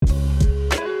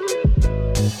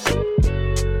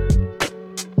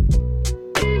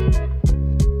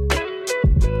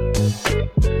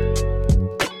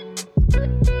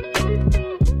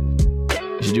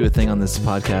this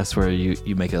podcast where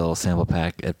you make a little sample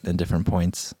pack at different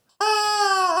points.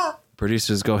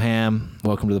 Producers go ham.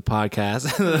 Welcome to the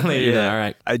podcast. All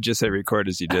right. I just hit record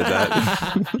as you did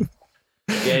that.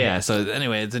 Yeah. So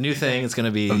anyway, it's a new thing. It's going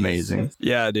to be amazing.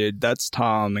 Yeah, dude. That's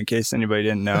Tom. In case anybody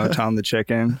didn't know, Tom the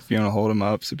chicken. If you want to hold him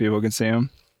up so people can see him.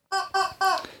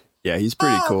 Yeah, he's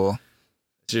pretty cool.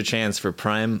 It's your chance for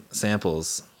prime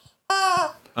samples.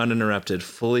 Uninterrupted,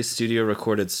 fully studio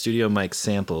recorded studio mic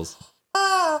samples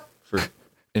for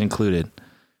included.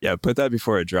 Yeah, put that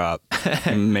before it drop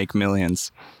and make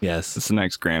millions. Yes. It's the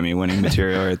next Grammy winning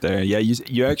material right there. Yeah,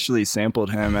 you actually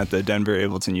sampled him at the Denver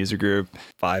Ableton User Group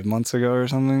 5 months ago or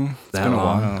something. It's that been a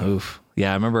long? while. Oof.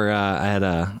 Yeah, I remember I had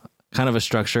a kind of a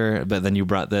structure, but then you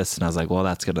brought this and I was like, well,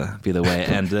 that's going to be the way I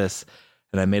end this.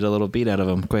 And I made a little beat out of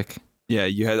them quick. Yeah,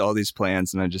 you had all these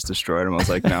plans and I just destroyed them. I was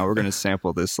like, no, we're going to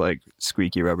sample this like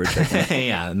squeaky rubber chicken.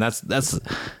 Yeah, and that's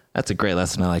a great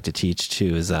lesson I like to teach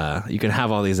too, is you can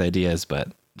have all these ideas, but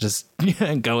just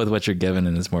go with what you're given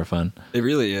and it's more fun. It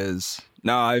really is.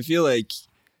 No, I feel like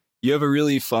you have a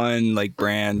really fun like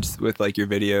brand with like your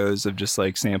videos of just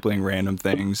like sampling random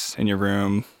things in your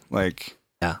room. Like,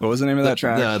 yeah. What was the name of that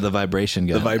track? The vibration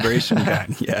gun. The vibration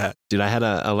gun. Yeah. Dude, I had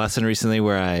a lesson recently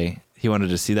where he wanted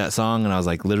to see that song and I was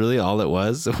like, literally all it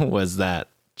was that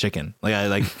chicken. Like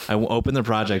I opened the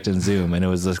project in Zoom and it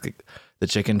was like the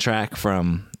chicken track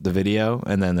from the video,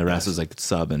 and then the rest was like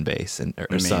sub and bass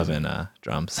or sub and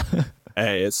drums.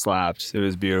 Hey, it slapped. It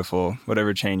was beautiful.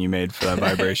 Whatever chain you made for that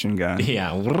vibration gun.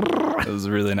 Yeah. It was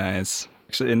really nice.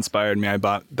 Actually, it inspired me. I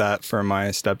bought that for my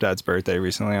stepdad's birthday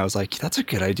recently. I was like, that's a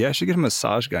good idea. I should get him a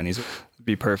massage gun. He'd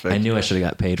be perfect. I knew I should have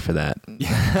got paid for that.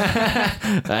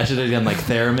 I should have done like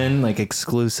Theremin, like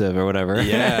exclusive or whatever.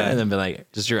 Yeah. And then be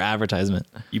like, just your advertisement.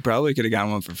 You probably could have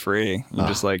gotten one for free. You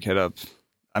just like hit up.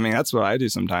 I mean, that's what I do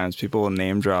sometimes. People will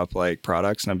name drop like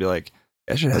products and I'll be like,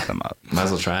 I should hit them up. Might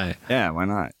as well try. Yeah, why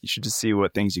not? You should just see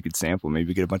what things you could sample.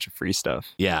 Maybe get a bunch of free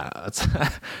stuff. Yeah. All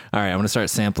right. I'm going to start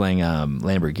sampling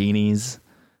Lamborghinis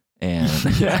and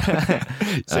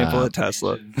sample a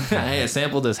Tesla. Hey, I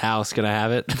sampled this house. Could I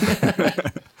have it?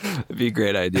 That'd be a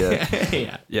great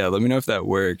idea. Yeah. Let me know if that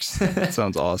works. That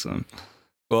sounds awesome.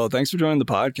 Well, thanks for joining the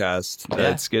podcast.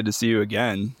 Yeah. It's good to see you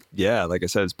again. Yeah, like I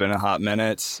said, it's been a hot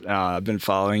minute. I've been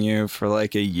following you for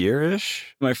like a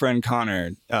year-ish. My friend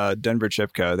Connor, Denver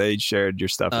Chipco, they shared your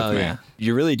stuff with me. Yeah.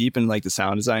 You're really deep in like the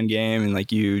sound design game, and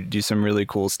like you do some really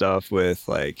cool stuff with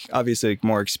like obviously like,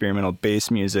 more experimental bass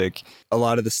music. A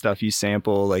lot of the stuff you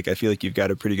sample, like I feel like you've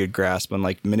got a pretty good grasp on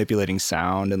like manipulating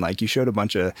sound, and like you showed a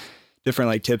bunch of different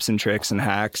like tips and tricks and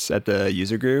hacks at the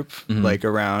user group, like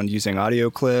around using audio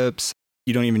clips.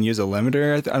 You don't even use a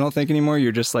limiter, I don't think, anymore.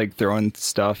 You're just like throwing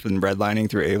stuff and redlining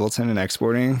through Ableton and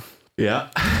exporting. Yeah.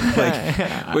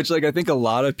 Which like I think a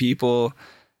lot of people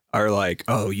are like,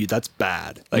 oh, that's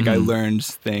bad. Like I learned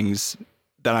things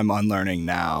that I'm unlearning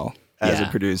now as a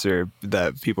producer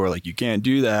that people are like, you can't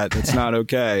do that. That's not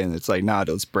okay. And it's like, nah,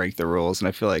 let's break the rules. And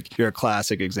I feel like you're a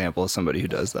classic example of somebody who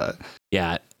does that.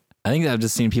 Yeah. I think I've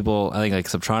just seen people, I think like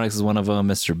Subtronics is one of them.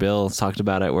 Mr. Bill talked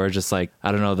about it, where just like,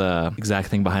 I don't know the exact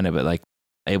thing behind it, but like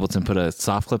Ableton put a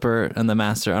soft clipper in the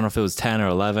master. I don't know if it was 10 or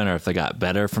 11 or if they got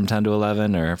better from 10 to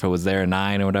 11 or if it was there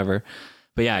 9 or whatever.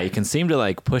 But yeah, you can seem to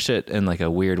like push it in like a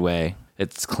weird way.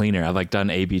 It's cleaner. I've like done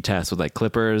A/B tests with like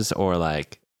clippers or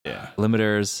like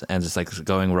limiters and just like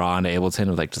going raw into Ableton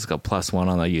with like just like a +1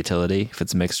 on the utility if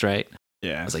it's mixed right.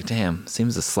 Yeah. I was like, damn,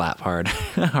 seems to slap hard,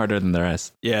 harder than the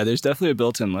rest. Yeah, there's definitely a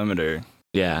built-in limiter.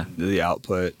 Yeah. The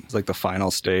output is like the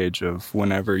final stage of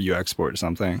whenever you export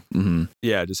something.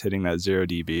 Yeah, just hitting that 0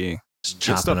 dB. Just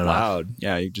chopping it loud. off.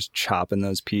 Yeah, you're just chopping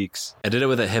those peaks. I did it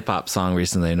with a hip hop song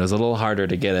recently and it was a little harder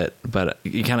to get it, but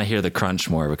you kind of hear the crunch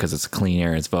more because it's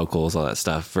cleaner, it's vocals, all that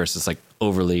stuff versus like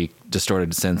overly distorted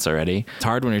synths already. It's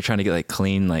hard when you're trying to get like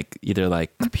clean, like either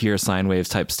like pure sine waves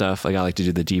type stuff. Like I like to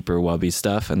do the deeper wubby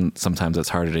stuff and sometimes it's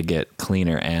harder to get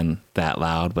cleaner and that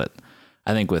loud, but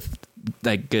I think with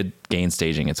like good gain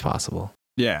staging, it's possible.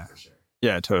 Yeah. Sure.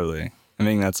 Yeah, totally. I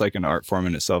think that's like an art form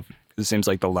in itself. It seems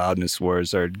like the loudness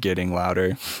wars are getting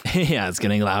louder. Yeah, it's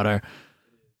getting louder.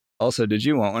 Also, did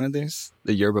you want one of these?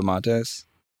 The yerba mates?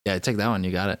 Yeah, take that one.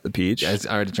 You got it. The peach? Yeah,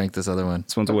 I already drank this other one.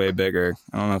 This one's way bigger.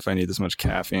 I don't know if I need this much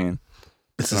caffeine.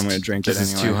 I'm going to drink it anyway.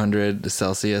 This is 200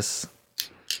 Celsius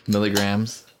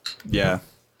milligrams. Yeah.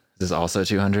 This is also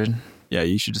 200. Yeah,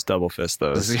 you should just double fist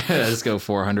those. Let's go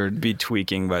 400. Be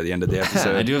tweaking by the end of the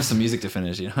episode. I do have some music to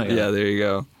finish, you know? Yeah, there you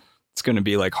go. It's going to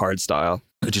be like hard style.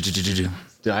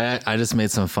 Dude, I just made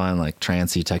some fun, like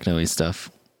trancey, techno-y stuff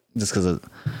just because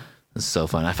it's so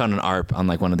fun. I found an ARP on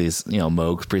like one of these,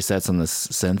 Moog presets on this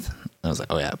synth. I was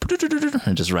like, oh yeah,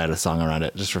 and just write a song around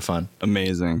it just for fun.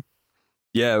 Amazing.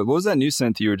 Yeah, what was that new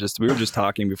synth we were just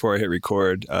talking before I hit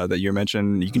record that you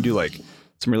mentioned you can do like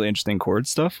some really interesting chord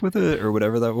stuff with it or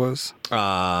whatever that was?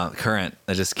 Current.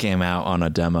 That just came out on a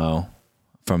demo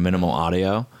from Minimal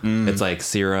Audio. It's like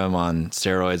Serum on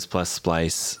steroids plus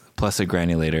Splice plus a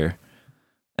granulator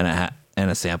and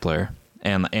a sampler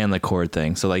and the chord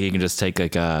thing. So like you can just take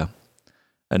like a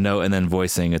note and then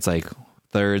voicing. It's like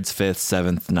thirds, fifths,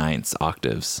 seventh, ninths,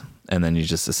 octaves, and then you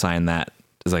just assign that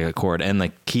as like a chord and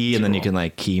like key, and then you can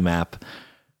like key map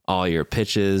all your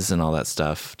pitches and all that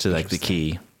stuff to like the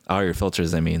key, all your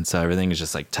filters. I mean, so everything is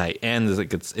just like tight, and there's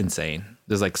like it's insane.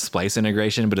 There's like Splice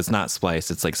integration, but it's not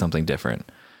Splice. It's like something different.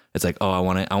 It's like, oh, I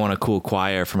want a cool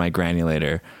choir for my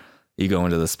granulator. You go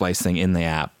into the Splice thing in the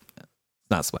app.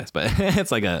 Not Splice, but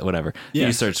it's like a whatever. Yeah.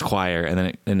 You search choir, and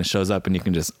then it shows up, and you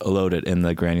can just load it in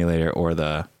the granulator or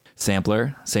the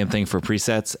sampler. Same thing for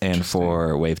presets and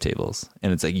for wavetables.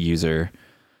 And it's like user.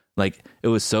 Like it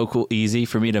was so cool, easy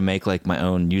for me to make like my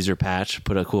own user patch,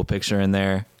 put a cool picture in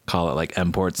there, call it like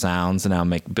Mport sounds, and now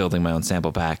I'm building my own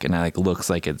sample pack, and it like looks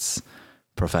like it's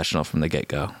professional from the get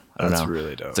go. I don't know. That's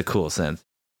really dope. It's a cool synth.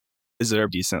 Is there a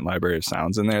decent library of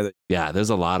sounds in there? Yeah,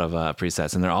 there's a lot of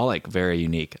presets, and they're all like very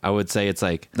unique. I would say it's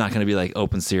like not going to be like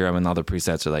Open Serum, and all the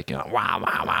presets are like, you know, wow.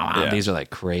 Yeah. These are like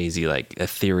crazy, like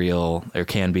ethereal, or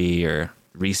can be, or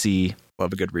Reese.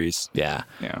 Love a good Reese. Yeah.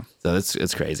 So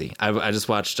it's crazy. I just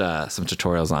watched some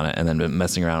tutorials on it and then been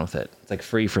messing around with it. It's like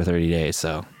free for 30 days,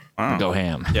 so go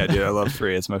ham. Yeah, dude, I love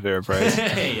free. It's my favorite price.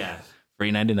 Yeah,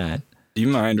 free 99. Do you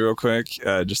mind real quick,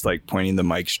 just like pointing the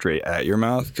mic straight at your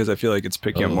mouth? Because I feel like it's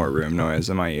picking up more room noise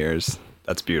in my ears.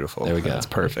 That's beautiful. There we go. That's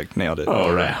perfect. Nailed it.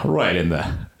 Oh, right in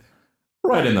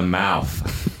the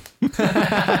mouth.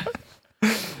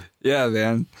 Yeah,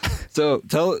 man. So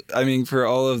for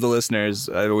all of the listeners,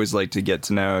 I always like to get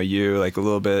to know you like a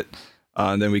little bit.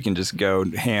 Then we can just go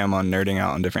ham on nerding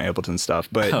out on different Ableton stuff.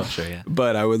 But sure, yeah.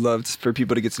 But I would love for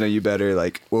people to get to know you better.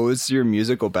 Like, what was your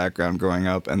musical background growing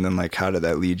up, and then like how did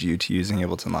that lead you to using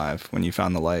Ableton Live when you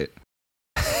found the light?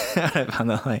 I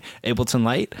found the light. Ableton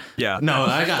Light? Yeah. No,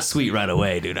 I got sweet right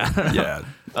away, dude. Yeah.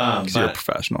 Because you're a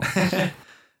professional.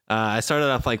 I started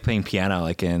off like playing piano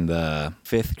like in the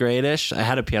 5th grade-ish. I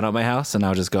had a piano at my house, and I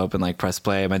would just go up and like press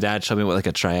play. My dad showed me what like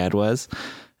a triad was.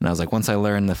 And I was like, once I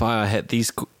learned if I hit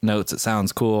these notes, it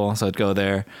sounds cool. So I'd go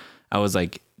there. I was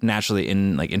like naturally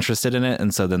interested in it.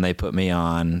 And so then they put me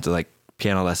on to like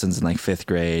piano lessons in like 5th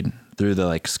grade through the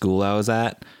like school I was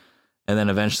at. And then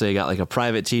eventually I got like a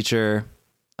private teacher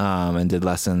and did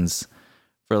lessons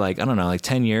for like, I don't know, like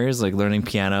 10 years, like learning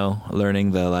piano, learning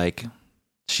the like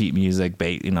sheet music,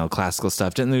 classical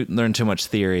stuff. Didn't learn too much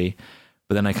theory.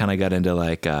 But then I kind of got into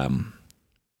like a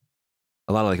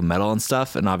lot of like metal and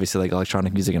stuff, and obviously like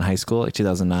electronic music in high school, like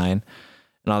 2009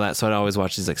 and all that. So I'd always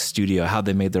watch these like studio, how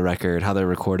they made the record, how they're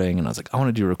recording. And I was like, I want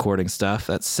to do recording stuff.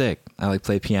 That's sick. I like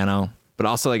play piano, but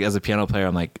also like as a piano player,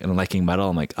 I'm like, and liking metal,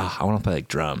 I'm like, I want to play like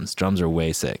drums. Drums are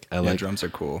way sick. I like drums are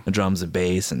cool. The drums and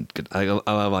bass, and I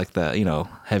love like the,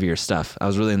 heavier stuff. I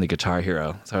was really into Guitar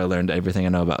Hero. So I learned everything I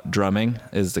know about drumming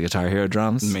is the Guitar Hero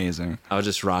drums. Amazing. I would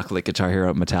just rock like Guitar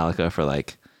Hero Metallica for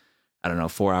like, I don't know,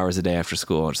 4 hours a day after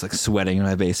school, just like sweating in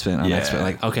my basement.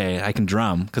 Like, okay, I can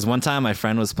drum. Because one time my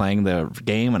friend was playing the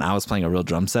game and I was playing a real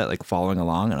drum set, like following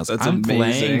along. And I was like, I'm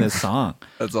playing this song.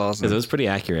 That's awesome. Because it was pretty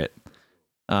accurate.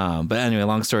 But anyway,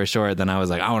 long story short, then I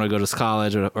was like, I want to go to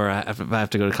college, or if I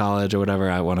have to go to college or whatever,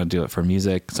 I want to do it for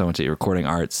music. So I went to recording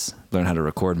arts, learn how to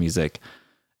record music.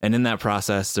 And in that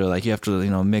process, they're like, you have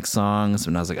to, mix songs.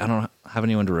 And I was like, I don't have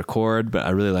anyone to record, but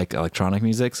I really like electronic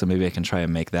music. So maybe I can try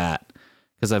and make that.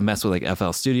 Because I've messed with like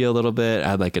FL Studio a little bit. I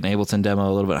had like an Ableton demo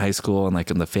a little bit in high school, and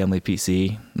like in the family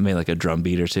PC, made like a drum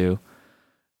beat or two.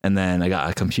 And then I got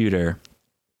a computer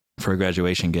for a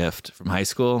graduation gift from high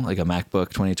school, like a MacBook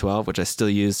 2012, which I still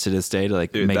use to this day to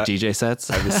like make DJ sets.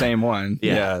 I have the same one.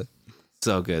 Yeah.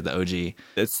 So good. The OG.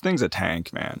 This thing's a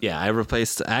tank, man. Yeah. I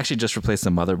actually just replaced the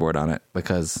motherboard on it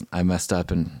because I messed up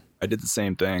and I did the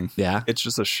same thing. Yeah. It's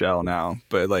just a shell now,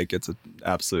 but like it's an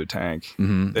absolute tank.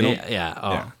 Mm-hmm.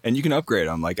 Yeah. And you can upgrade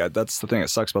them. Like that's the thing that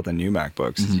sucks about the new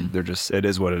MacBooks. Mm-hmm. It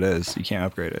is what it is. You can't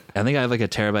upgrade it. I think I have like a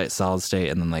terabyte solid state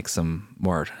and then like some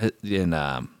more in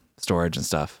storage and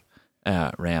stuff,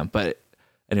 RAM. But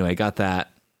anyway, got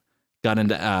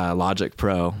into Logic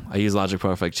Pro. I used Logic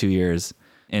Pro for like 2 years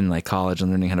in like college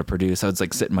and learning how to produce. I would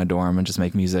like sit in my dorm and just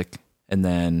make music, and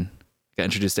then got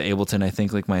introduced to Ableton, I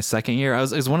think, like my second year.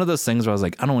 It was one of those things where I was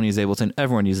like, I don't want to use Ableton.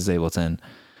 Everyone uses Ableton.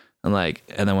 And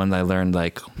then when I learned,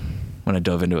 like, when when I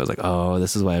dove into it, I was like, oh,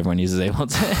 this is why everyone uses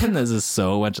Ableton. This is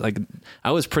so much like,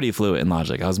 I was pretty fluent in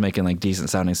Logic. I was making like decent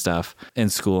sounding stuff in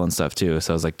school and stuff too.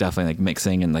 So I was like definitely like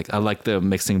mixing, and like I like the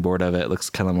mixing board of it. It looks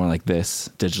kind of more like this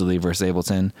digitally versus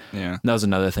Ableton. Yeah. And that was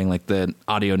another thing, like the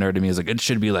audio nerd in me was like, it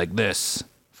should be like this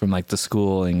from like the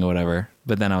schooling or whatever.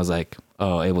 But then I was like,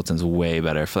 oh, Ableton's way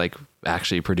better for like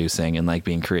actually producing and like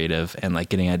being creative and like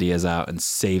getting ideas out and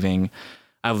saving.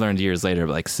 I've learned years later,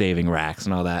 but like saving racks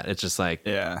and all that. It's just like,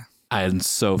 Yeah. I'm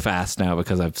so fast now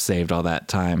because I've saved all that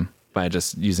time by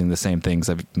just using the same things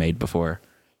I've made before.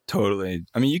 Totally.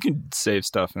 I mean, you can save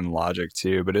stuff in Logic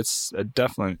too, but it's a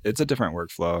different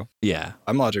workflow. Yeah.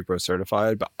 I'm Logic Pro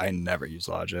certified, but I never use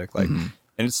Logic. Like, and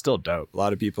it's still dope. A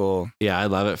lot of people. Yeah, I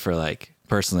love it for like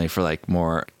personally for like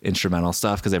more instrumental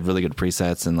stuff because they have really good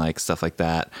presets and like stuff like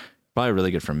that. Probably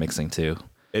really good for mixing too.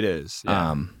 It is.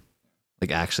 Yeah.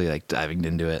 Like actually like diving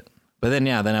into it. But then,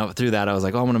 through that, I was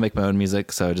like, oh, I'm going to make my own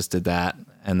music. So I just did that.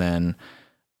 And then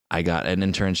I got an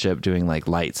internship doing like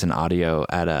lights and audio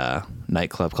at a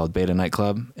nightclub called Beta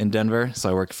Nightclub in Denver.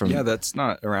 So I worked from... Yeah, that's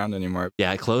not around anymore.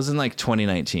 Yeah, it closed in like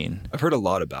 2019. I've heard a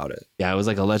lot about it. Yeah, it was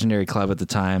like a legendary club at the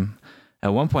time.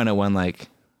 At one point, I won like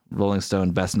Rolling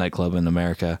Stone Best Nightclub in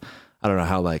America. I don't know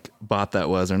how like bought that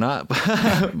was or not,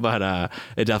 but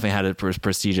it definitely had a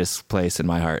prestigious place in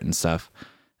my heart and stuff.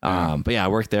 But yeah, I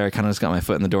worked there. I kind of just got my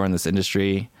foot in the door in this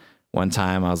industry. One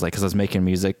time I was like, cause I was making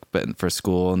music, but for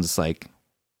school, and just like,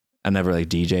 I never like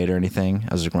DJ'd or anything.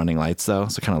 I was just running lights though.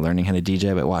 So kind of learning how to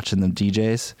DJ by watching them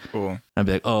DJs. Cool. And I'd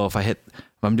be like, oh, if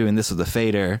I'm doing this with the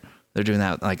fader, they're doing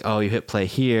that. Like, oh, you hit play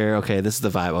here. Okay. This is the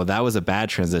vibe. Oh, that was a bad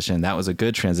transition. That was a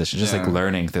good transition. Just like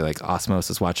learning through like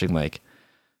osmosis, watching like,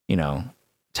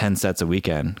 10 sets a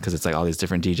weekend. Cause it's like all these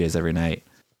different DJs every night.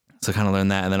 So I kind of learned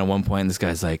that. And then at one point, this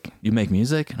guy's like, you make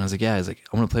music? And I was like, yeah. He's like,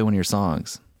 I want to play one of your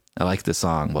songs. I like this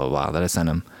song, blah, blah, blah. That I sent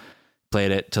him.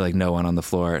 Played it to like no one on the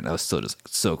floor. And it was still just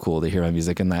so cool to hear my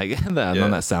music in that,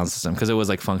 on that sound system. Because it was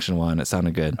like Function 1. It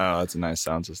sounded good. Oh, that's a nice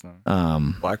sound system.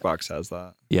 Black Box has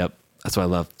that. Yep. That's why I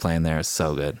love playing there. It's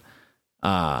so good.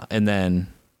 And then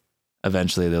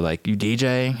eventually they're like, you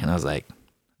DJ? And I was like,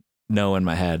 no in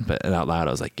my head, but out loud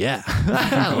I was like, yeah,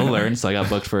 I'll learn. So I got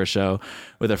booked for a show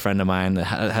with a friend of mine that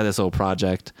had this old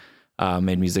project,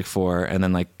 made music for. And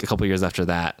then like a couple years after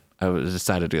that, I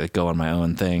decided to like go on my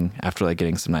own thing after like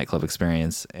getting some nightclub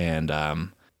experience and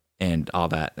all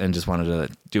that, and just wanted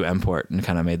to do Mport and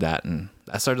kind of made that. And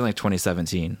I started in like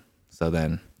 2017. So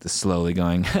then just slowly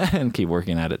going and keep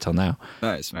working at it till now.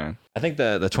 Nice, man. I think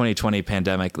the 2020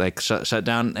 pandemic, like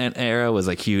shutdown era was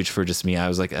like huge for just me. I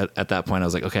was like, at that point I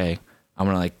was like, okay, I'm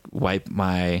going to like wipe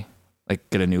my, like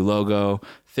get a new logo,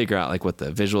 figure out like what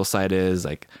the visual side is.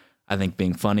 Like, I think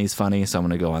being funny is funny. So I'm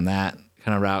going to go on that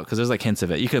kind of route. Cause there's like hints of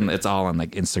it. It's all on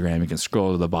like Instagram. You can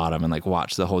scroll to the bottom and like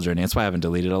watch the whole journey. That's why I haven't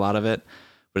deleted a lot of it,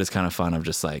 but it's kind of fun of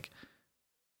just like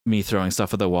me throwing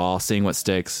stuff at the wall, seeing what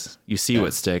sticks, you see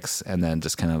what sticks, and then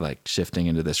just kind of like shifting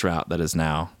into this route that is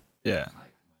now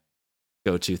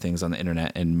go-to things on the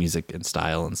internet and music and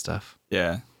style and stuff.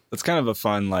 Yeah. That's kind of a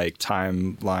fun like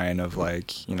timeline of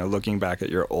like, looking back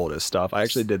at your oldest stuff. I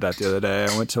actually did that the other day.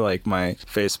 I went to like my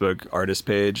Facebook artist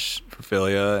page for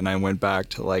Philia, and I went back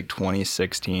to like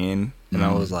 2016, and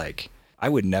I was like, I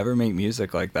would never make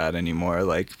music like that anymore,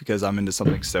 like, because I'm into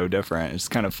something so different. It's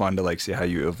kind of fun to like see how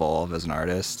you evolve as an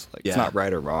artist. Like, it's not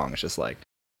right or wrong. It's just like,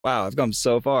 wow, I've come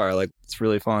so far. Like, it's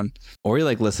really fun. Or you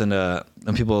like listen to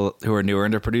people who are newer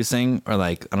into producing, or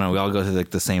like, I don't know, we all go through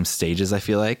like the same stages, I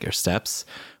feel like, or steps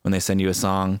when they send you a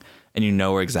song and you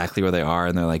know exactly where they are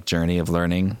in their like journey of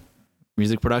learning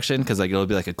music production. Cause like, it'll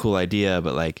be like a cool idea,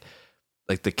 but like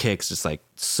the kick's just like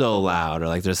so loud, or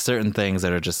like there's certain things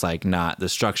that are just like not, the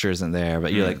structure isn't there,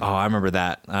 but you're like, oh, I remember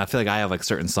that. I feel like I have like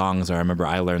certain songs where I remember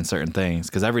I learned certain things,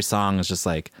 because every song is just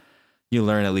like, you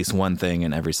learn at least one thing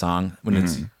in every song. When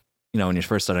it's, when you're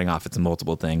first starting off, it's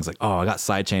multiple things. Like, oh, I got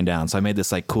sidechain down, so I made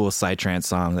this like cool sidetrance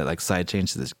song that like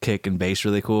sidechains to this kick and bass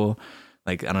really cool.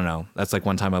 Like, I don't know. That's like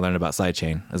one time I learned about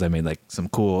sidechain, as I made like some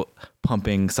cool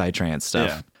pumping sidetrance stuff.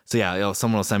 Yeah. So yeah,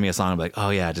 someone will send me a song and be like, oh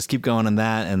yeah, just keep going on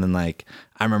that. And then like,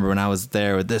 I remember when I was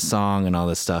there with this song and all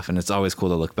this stuff. And it's always cool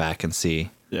to look back and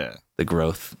see the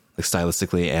growth, like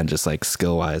stylistically and just like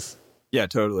skill wise. Yeah,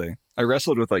 totally. I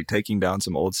wrestled with like taking down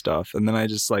some old stuff, and then I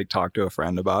just like talked to a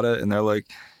friend about it, and they're like,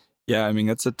 yeah, I mean,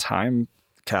 it's a time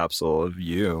capsule of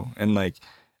you. And like,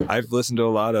 I've listened to a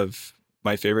lot of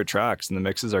my favorite tracks and the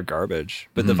mixes are garbage,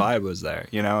 but the vibe was there,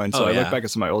 And so I look back at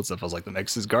some of my old stuff, I was like, the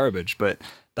mix is garbage, but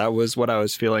that was what I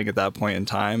was feeling at that point in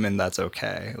time. And that's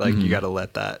okay. Like, you got to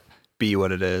let that be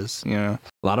what it is, you know?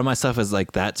 A lot of my stuff is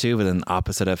like that too, but then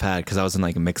opposite I've had, because I was in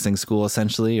like mixing school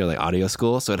essentially, or like audio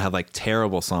school. So it'd have like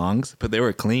terrible songs, but they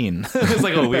were clean. It was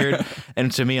like a weird,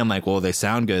 and to me, I'm like, well, they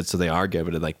sound good, so they are good,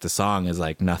 but like the song is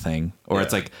like nothing. Or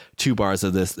it's like 2 bars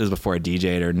of this. This was before I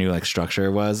DJ'd or knew like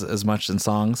structure was as much in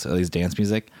songs, at least dance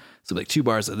music. So like 2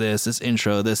 bars of this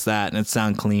intro, this, that, and it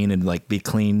sound clean and like be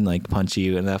clean, like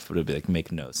punchy enough, but it'd be like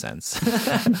make no sense.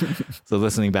 So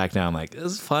listening back now, I'm like, it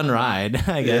was a fun ride,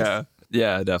 I guess.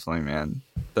 Yeah, definitely, man.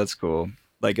 That's cool.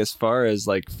 Like as far as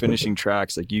like finishing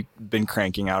tracks, like you've been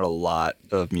cranking out a lot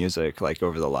of music like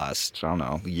over the last, I don't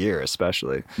know, year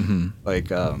especially.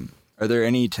 Like, are there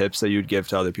any tips that you'd give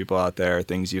to other people out there,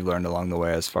 things you've learned along the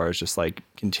way as far as just like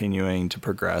continuing to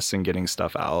progress and getting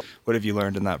stuff out? What have you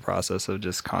learned in that process of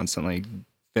just constantly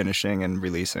finishing and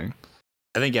releasing?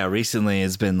 I think, recently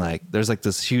it's been like, there's like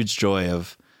this huge joy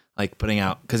of like putting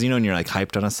out, because you know when you're like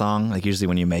hyped on a song, like usually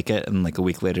when you make it and like a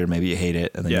week later maybe you hate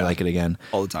it and then you like it again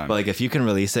all the time. But like if you can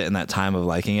release it in that time of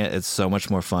liking it, it's so much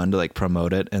more fun to like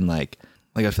promote it. And like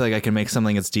I feel like I can make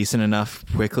something that's decent enough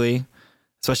quickly,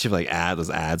 especially if like those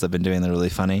ads I've been doing, they're really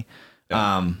funny.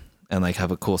 And like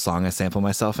have a cool song I sample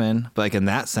myself in. But like in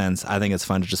that sense, I think it's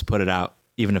fun to just put it out,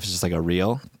 even if it's just like a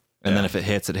reel, and then if it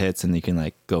hits and you can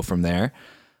like go from there.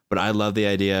 But I love the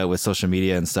idea with social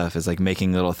media and stuff is like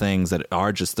making little things that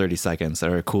are just 30 seconds that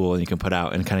are cool and you can put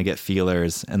out and kind of get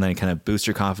feelers and then kind of boost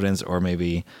your confidence, or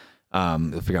maybe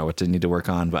you'll figure out what to need to work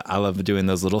on. But I love doing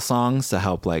those little songs to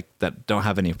help like that don't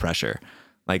have any pressure.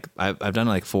 Like I've done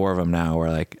like 4 of them now where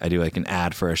like I do like an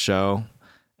ad for a show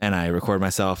and I record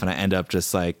myself and I end up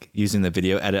just like using the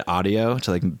video edit audio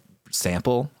to like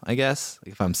sample, I guess.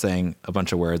 Like if I'm saying a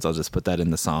bunch of words, I'll just put that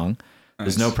in the song.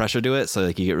 There's no pressure to it, so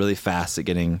like you get really fast at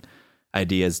getting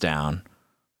ideas down,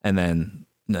 and then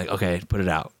like okay, put it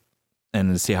out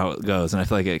and see how it goes. And I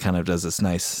feel like it kind of does this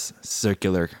nice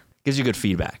circular, gives you good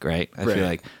feedback, right? I feel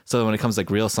like so when it comes to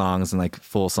like real songs and like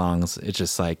full songs, it's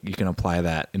just like you can apply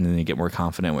that, and then you get more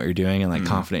confident in what you're doing and like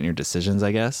confident in your decisions,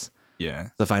 I guess. Yeah.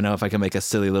 So if I know if I can make a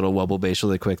silly little wobble bass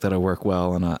really quick that'll work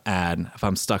well in an ad, if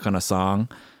I'm stuck on a song,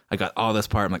 I got all this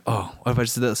part. I'm like, oh, what if I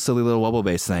just did that silly little wobble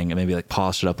bass thing and maybe like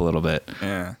polish it up a little bit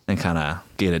and kind of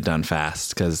get it done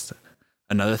fast. Because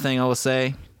another thing I will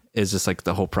say is just like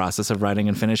the whole process of writing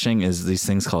and finishing is these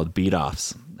things called beat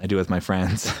offs. I do with my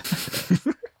friends.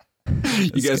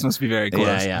 You guys must be very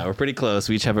close. Yeah, we're pretty close.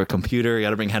 We each have a computer. You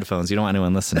got to bring headphones. You don't want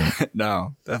anyone listening.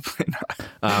 No, definitely not.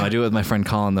 I do it with my friend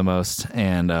Colin the most,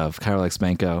 and of Cairo X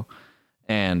Banco,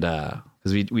 and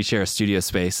because we share a studio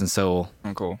space, and so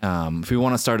cool. If we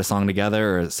want to start a song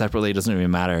together or separately, it doesn't really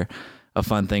matter. A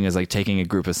fun thing is like taking a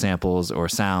group of samples or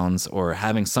sounds or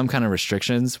having some kind of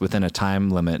restrictions within a time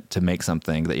limit to make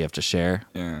something that you have to share.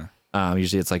 Yeah.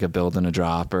 Usually it's like a build and a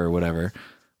drop or whatever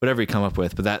you come up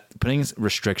with. But that putting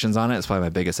restrictions on it is probably my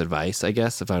biggest advice, I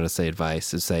guess. If I were to say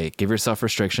advice, is say give yourself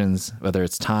restrictions, whether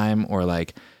it's time or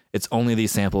like it's only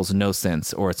these samples, no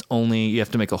synths, or it's only you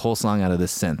have to make a whole song out of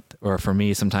this synth. Or for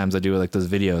me, sometimes I do like those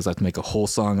videos. I have to make a whole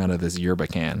song out of this yerba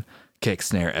can, kick,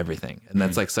 snare, everything, and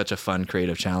that's like such a fun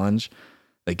creative challenge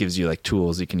that gives you like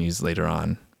tools you can use later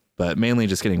on. But mainly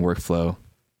just getting workflow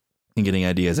and getting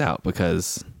ideas out,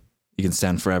 because you can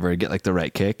stand forever to get like the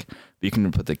right kick, but you can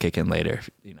put the kick in later.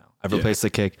 You know, I've replaced the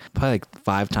kick probably like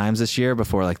 5 times this year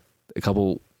before like a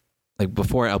couple, like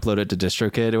before I upload it to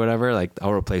DistroKid or whatever. Like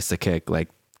I'll replace the kick like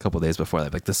couple days before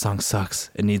that, like this song sucks,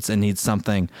 it needs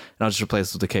something, and I'll just replace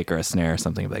it with a kick or a snare or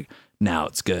something, like now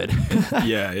it's good.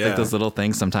 Yeah. Like those little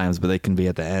things sometimes, but they can be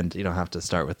at the end. You don't have to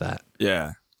start with that.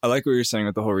 Yeah, I like what you're saying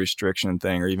with the whole restriction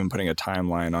thing, or even putting a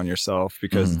timeline on yourself,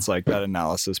 because it's like that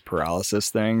analysis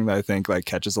paralysis thing that I think like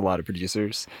catches a lot of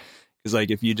producers. Because like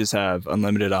if you just have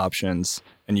unlimited options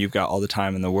and you've got all the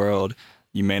time in the world,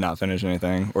 you may not finish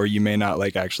anything, or you may not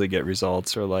like actually get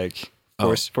results, or like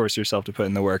force yourself to put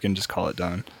in the work and just call it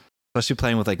done. Especially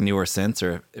playing with like newer synths,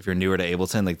 or if you're newer to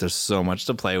Ableton, like there's so much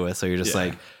to play with. So you're just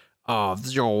like, oh,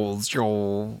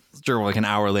 like an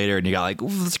hour later, and you got like,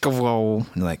 and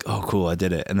you're like, oh, cool, I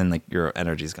did it, and then like your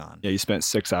energy's gone. Yeah, you spent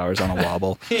 6 hours on a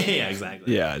wobble. Yeah,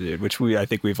 exactly. Yeah, dude, which I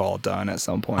think we've all done at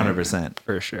some point. 100%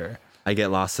 for sure. I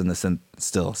get lost in the synth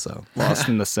still, so lost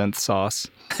in the synth sauce.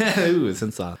 Ooh,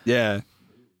 synth sauce. Yeah.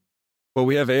 Well,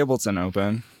 we have Ableton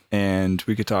open, and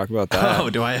we could talk about that. Oh,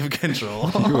 do I have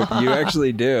control? You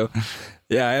actually do.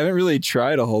 Yeah, I haven't really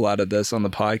tried a whole lot of this on the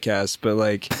podcast, but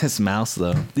like this mouse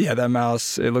though. Yeah, that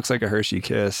mouse, it looks like a Hershey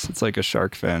Kiss. It's like a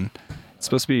shark fin. It's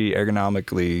supposed to be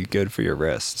ergonomically good for your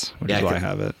wrist, which is why I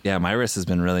have it. Yeah, my wrist has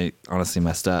been really honestly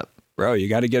messed up. Bro, you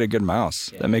got to get a good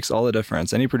mouse. Yeah. That makes all the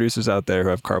difference. Any producers out there who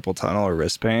have carpal tunnel or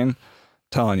wrist pain, I'm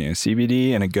telling you,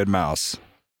 CBD and a good mouse.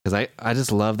 Because I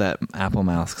just love that Apple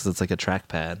mouse because it's like a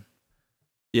trackpad.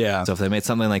 Yeah. So if they made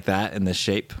something like that in this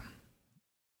shape,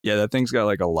 Yeah, that thing's got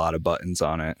like a lot of buttons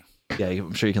on it. yeah,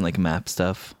 I'm sure you can like map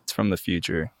stuff. It's from the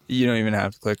future. You don't even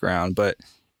have to click around. But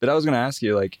I was going to ask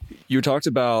you, like, you talked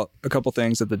about a couple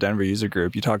things at the Denver user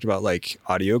group. You talked about like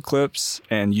audio clips,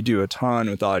 and you do a ton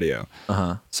with audio.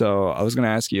 So I was going to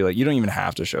ask you, like, you don't even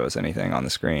have to show us anything on the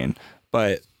screen,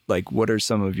 but like, what are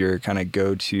some of your kind of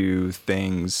go-to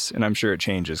things? And I'm sure it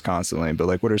changes constantly, but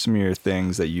like, what are some of your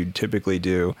things that you typically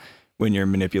do when you're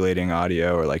manipulating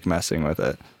audio or like messing with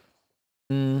it?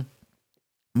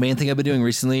 Main thing I've been doing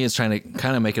recently is trying to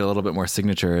kind of make it a little bit more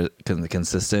signature,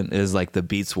 consistent, is like the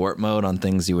Beats warp mode on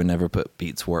things you would never put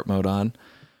Beats warp mode on.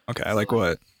 Okay, like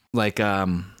what? Like I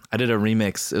did a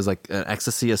remix. It was like an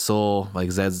Ecstasy of Soul,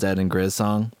 like Zed's Dead and Grizz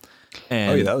song.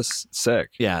 And oh yeah, that was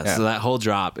sick. Yeah, so that whole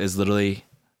drop is literally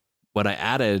what I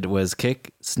added was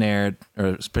kick, snare,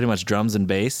 or pretty much drums and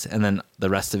bass, and then the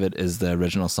rest of it is the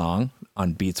original song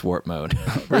on Beats warp mode.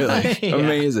 Really? Yeah.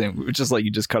 Amazing. It's just like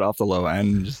you just cut off the low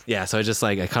end. Yeah, so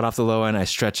I cut off the low end, I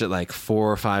stretch it like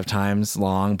 4 or 5 times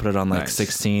long, put it on like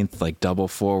 16th, like double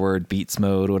forward, beats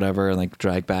mode, whatever, and like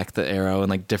drag back the arrow and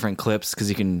like different clips, because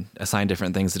you can assign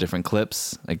different things to different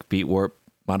clips, like beat warp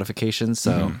modifications.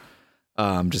 So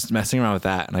just messing around with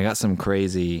that, and I got some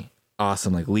crazy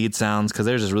awesome like lead sounds, because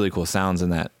there's just really cool sounds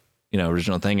in that, you know,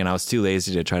 original thing, and I was too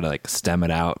lazy to try to like stem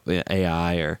it out with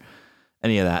AI or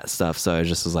any of that stuff. So I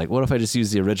just was like, what if I just use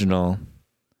the original,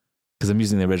 because I'm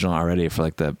using the original already for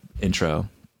like the intro.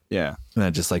 Yeah. And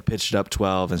I just like pitched it up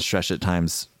 12 and stretched it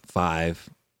times 5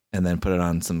 and then put it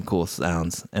on some cool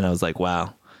sounds. And I was like,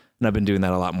 wow. And I've been doing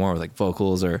that a lot more with like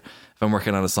vocals, or if I'm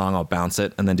working on a song, I'll bounce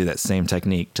it and then do that same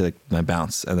technique to my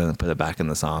bounce and then put it back in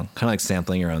the song. Kind of like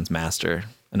sampling your own master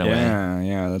in a way.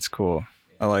 Yeah, that's cool.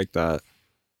 I like that.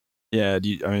 Yeah,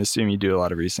 I assume you do a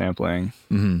lot of resampling.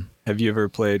 Mm-hmm. Have you ever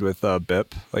played with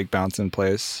BIP, like bounce in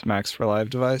place Max for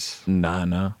Live device?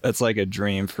 No. That's like a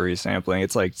dream for resampling.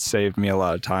 It's like saved me a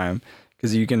lot of time,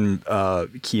 because you can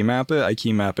key map it. I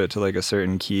key map it to like a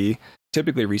certain key.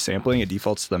 Typically resampling, it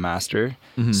defaults to the master.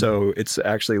 So it's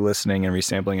actually listening and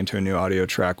resampling into a new audio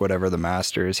track, whatever the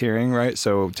master is hearing, right?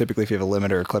 So typically if you have a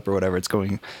limiter or clip or whatever, it's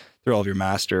going through all of your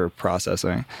master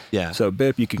processing. Yeah. So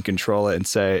BIP, you can control it and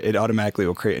say it automatically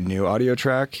will create a new audio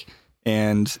track,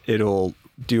 and it'll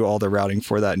do all the routing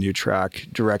for that new track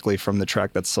directly from the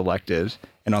track that's selected,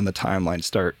 and on the timeline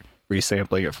start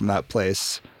resampling it from that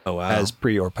place. Oh wow. As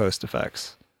pre or post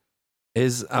effects.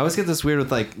 I always get this weird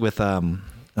with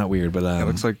not weird, but It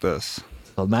looks like this.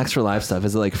 Well, Max for Live stuff,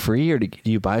 is it like free, or do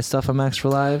you buy stuff on Max for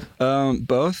Live?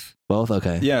 Both.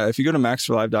 Okay. Yeah, if you go to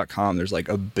maxforlive.com, there's like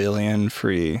a billion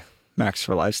free Max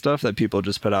for Live stuff that people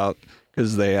just put out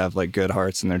because they have like good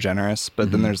hearts and they're generous.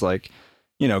 But then there's like,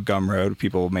 you know, Gumroad,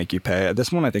 people will make you pay. This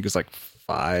one I think is like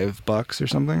 $5 or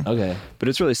something. Okay. But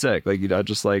it's really sick. Like I'd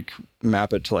just like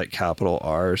map it to like capital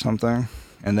R or something.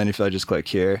 And then if I just click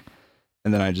here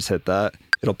and then I just hit that,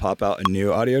 it'll pop out a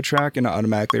new audio track and it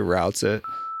automatically routes it.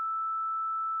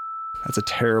 That's a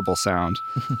terrible sound.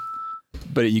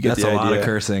 But you get That's the idea. That's a lot of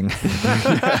cursing.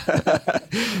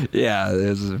 Yeah,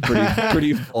 there's a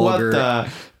pretty vulgar,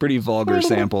 pretty vulgar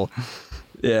sample.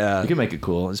 Yeah. You can make it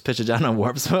cool. Just pitch it down on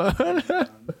warp mode.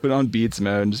 Put on beats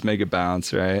mode and just make it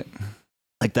bounce, right?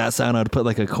 Like that sound, I'd put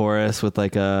like a chorus with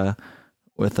like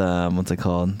what's it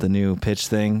called? The new pitch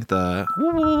thing. Yeah.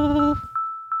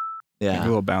 Like a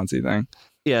little bouncy thing.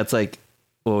 Yeah, it's like,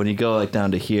 well, when you go like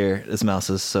down to here, this mouse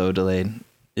is so delayed.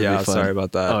 Yeah, sorry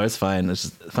about that. Oh, it's fine. It's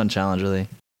just a fun challenge, really.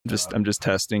 I'm just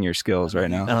testing your skills right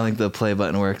now. I don't think the play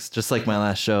button works. Just like my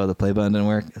last show, the play button didn't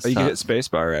work. You can hit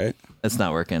spacebar, right? It's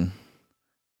not working.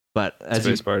 But as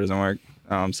spacebar doesn't work.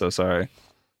 Oh, I'm so sorry.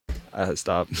 I had to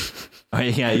stop. Oh,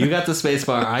 yeah, you got the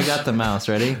spacebar. I got the mouse.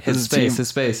 Ready? Hit space. Hit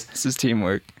space. This is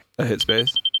teamwork. I hit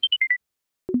space.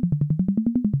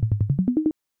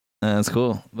 That's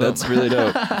cool. That's really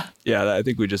dope. Yeah, I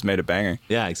think we just made a banger.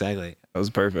 Yeah, exactly. That was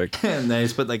perfect. And then you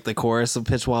just put like the chorus of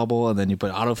pitch wobble, and then you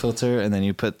put auto filter, and then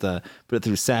you put it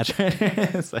through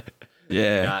saturator.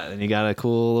 Yeah. And you got a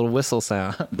cool little whistle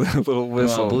sound. Little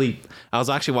whistle. Bleep. I was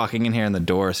actually walking in here, and the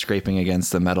door scraping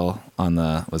against the metal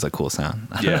was a cool sound.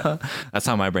 Yeah. That's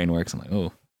how my brain works. I'm like,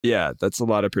 oh. Yeah, that's a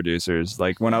lot of producers.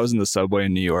 Like when I was in the subway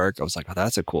in New York, I was like, oh,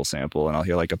 that's a cool sample. And I'll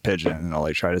hear like a pigeon and I'll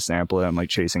like try to sample it. I'm like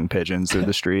chasing pigeons through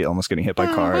the street, almost getting hit by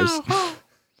cars.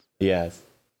 Yes.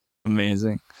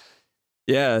 Amazing.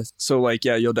 Yeah. So like,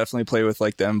 yeah, you'll definitely play with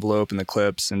like the envelope and the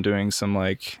clips and doing some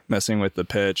like messing with the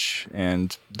pitch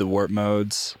and the warp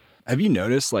modes. Have you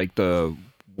noticed like the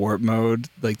warp mode,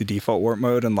 like the default warp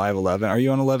mode in Live 11? Are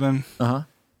you on 11? Uh-huh.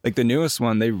 Like the newest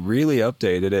one, they really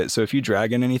updated it. So if you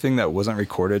drag in anything that wasn't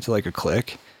recorded to like a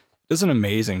click, it does an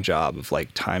amazing job of like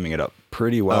timing it up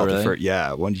pretty well. Oh, really?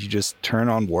 Yeah, when you just turn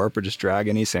on warp or just drag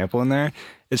any sample in there,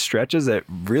 it stretches it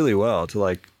really well to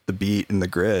like the beat and the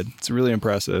grid. It's really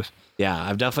impressive. Yeah,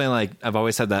 I've definitely I've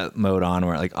always had that mode on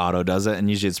where like auto does it, and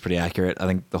usually it's pretty accurate. I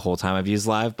think the whole time I've used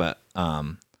live, but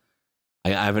I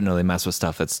haven't really messed with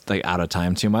stuff that's like out of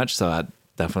time too much. So I'd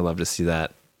definitely love to see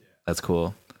that. That's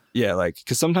cool. Yeah, like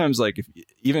because sometimes like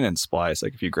even in Splice,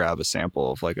 like if you grab a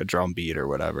sample of like a drum beat or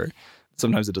whatever,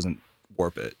 sometimes it doesn't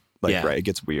warp it. Like right, it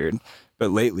gets weird. But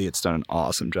lately, it's done an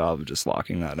awesome job of just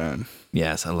locking that in.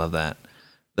 Yes, I love that.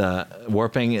 The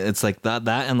warping, it's like that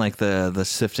and like the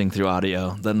sifting through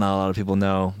audio that not a lot of people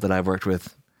know that I've worked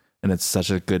with, and it's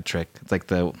such a good trick. It's like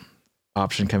the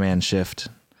Option Command Shift,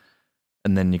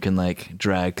 and then you can like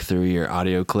drag through your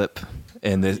audio clip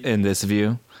in this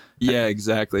view. Yeah,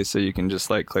 exactly. So you can just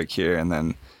like click here, and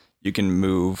then you can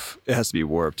move. It has to be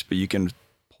warped, but you can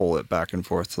pull it back and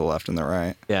forth to the left and the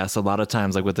right. Yeah, so a lot of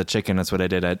times, like with the chicken, that's what I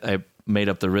did. I made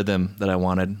up the rhythm that I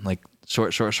wanted, like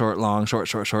short, long,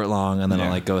 short, long, and then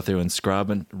I'll like go through and scrub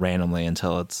and randomly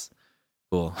until it's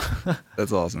cool.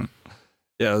 That's awesome.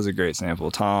 Yeah, it was a great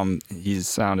sample. Tom, he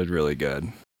sounded really good.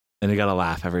 And you got to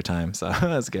laugh every time, so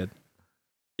that's good.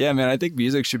 Yeah, man, I think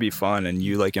music should be fun, and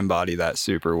you like embody that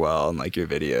super well in like your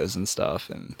videos and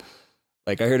stuff. And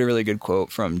like I heard a really good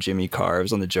quote from Jimmy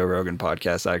Carves on the Joe Rogan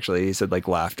podcast. Actually, he said like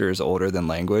laughter is older than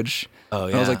language. Oh yeah,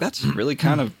 and I was like, that's really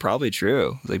kind of probably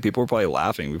true. Like people were probably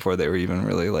laughing before they were even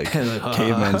really like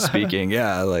cavemen speaking.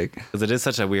 Yeah, like because it is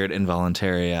such a weird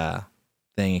involuntary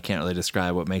thing. You can't really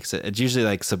describe what makes it. It's usually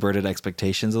like subverted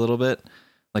expectations a little bit.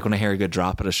 Like when I hear a good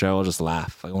drop at a show, I'll just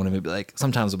laugh. I want to be like,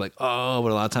 sometimes I'm like, oh,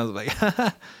 but a lot of times I'm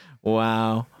like,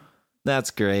 wow,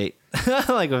 that's great.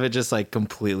 Like if it just like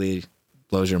completely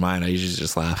blows your mind, I usually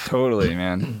just laugh. Totally,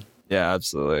 man. Yeah,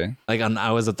 absolutely. Like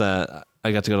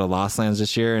I got to go to Lost Lands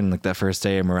this year, and like that first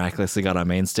day I miraculously got on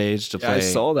main stage to play. I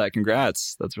saw that.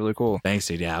 Congrats. That's really cool. Thanks,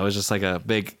 dude. Yeah, it was just like a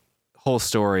big whole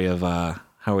story of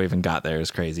how we even got there. It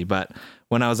was crazy. But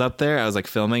when I was up there, I was like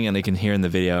filming, and you can hear in the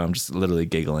video, I'm just literally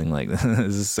giggling. Like,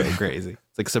 this is so crazy.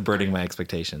 It's like subverting my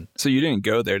expectation. So you didn't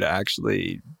go there to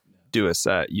actually do a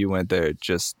set. You went there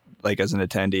just like as an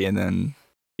attendee, and then...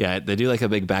 Yeah, they do like a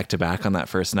big back-to-back on that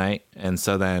first night. And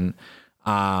so then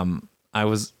I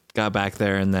got back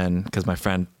there, and then because my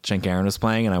friend Shank Aaron was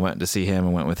playing, and I went to see him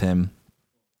and went with him.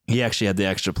 He actually had the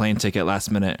extra plane ticket last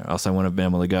minute, or else I wouldn't have been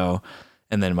able to go.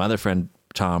 And then my other friend,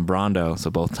 Tom Brondo, so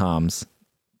both Toms,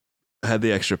 had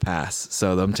the extra pass.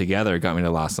 So them together got me to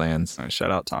Lost Lands. Right,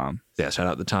 shout out Tom. Yeah, shout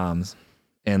out the Toms.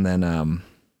 And then and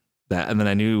then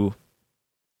I knew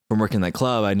from working that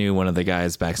club, I knew one of the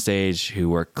guys backstage who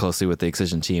worked closely with the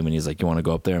Excision team, and he's like, "You want to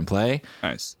go up there and play?"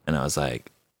 Nice. And I was like,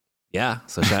 "Yeah."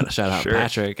 So shout out Sure.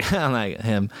 Patrick. I'm like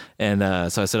him. And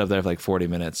so I stood up there for like 40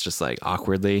 minutes, just like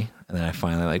awkwardly, and then I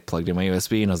finally like plugged in my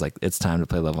USB, and I was like, "It's time to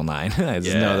play level 9."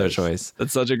 There's no other choice.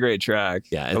 That's such a great track.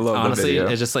 Yeah, I love honestly, the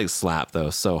video. it just like slapped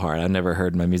though so hard. I've never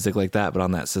heard my music like that, but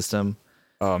on that system,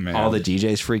 oh man, all the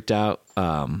DJs freaked out.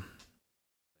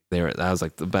 That was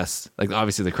like the best. Like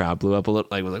obviously the crowd blew up a little,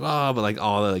 like was like, oh, but like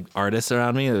all the like artists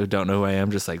around me who don't know who I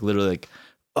am, just like literally like,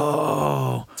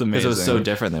 oh, it's amazing. Because it was so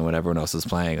different than what everyone else was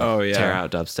playing. Like, oh yeah, tear out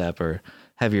dubstep or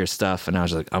heavier stuff, and I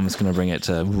was like, I'm just gonna bring it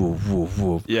to woo woo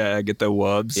woo. Yeah, get the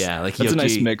wubs. Yeah, like that's Yoki, a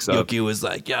nice mix up. Yoki was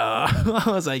like, yeah, I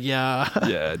was like, yeah,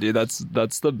 yeah, dude,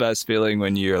 that's the best feeling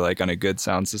when you're like on a good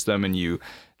sound system and you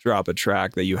drop a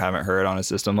track that you haven't heard on a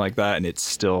system like that, and it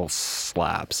still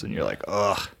slaps, and you're like,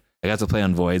 ugh. I got to play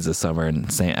on Voids this summer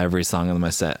and sing every song in my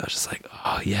set. I was just like,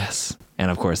 oh, yes. And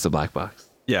of course, the Black Box.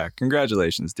 Yeah,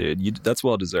 congratulations, dude. That's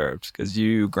well deserved because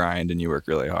you grind and you work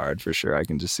really hard for sure. I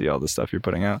can just see all the stuff you're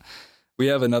putting out. We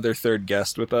have another third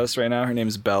guest with us right now. Her name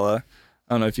is Bella.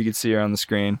 I don't know if you could see her on the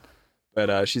screen,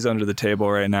 but she's under the table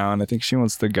right now, and I think she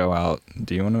wants to go out.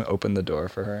 Do you want to open the door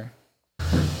for her?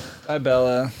 Hi,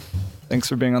 Bella. Thanks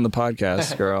for being on the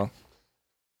podcast, girl.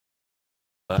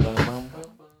 Bella.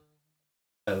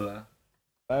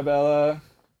 Bye, Bella.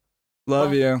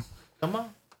 Love you. Come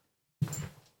on.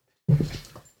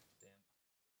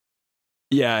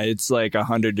 Yeah, it's like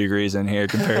 100 degrees in here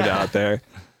compared to out there.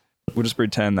 We'll just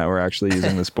pretend that we're actually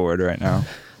using this board right now.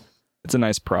 It's a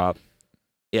nice prop.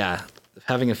 Yeah,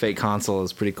 having a fake console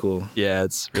is pretty cool. Yeah,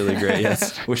 it's really great.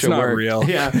 Yes, Wish it's it not worked. real.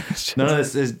 Yeah, none of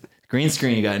this is green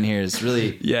screen you got in here is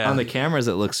really on the cameras.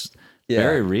 It looks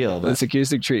very real. But this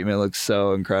acoustic treatment looks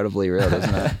so incredibly real,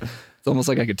 doesn't it? It's almost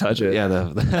like I could touch it. Yeah,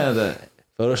 the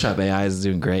Photoshop AI is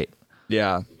doing great.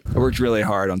 Yeah. I worked really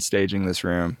hard on staging this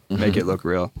room, make it look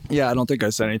real. Yeah, I don't think I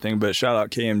said anything, but shout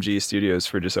out KMG Studios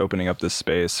for just opening up this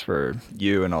space for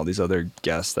you and all these other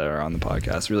guests that are on the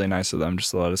podcast. Really nice of them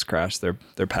just to let us crash their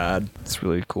pad. It's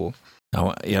really cool.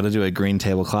 You got to do a green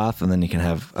tablecloth, and then you can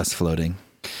have us floating.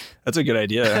 That's a good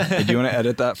idea. Hey, do you want to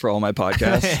edit that for all my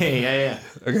podcasts? Yeah.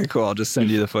 Okay, cool. I'll just send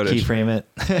you the footage. Keyframe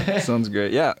it. Sounds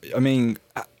great. Yeah. I mean,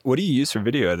 what do you use for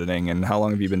video editing, and how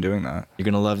long have you been doing that? You're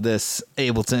going to love this,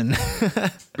 Ableton.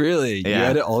 Really? Yeah. You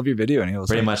edit all of your video in Ableton?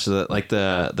 Pretty much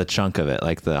the chunk of it,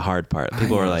 like the hard part.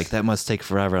 People are like, that must take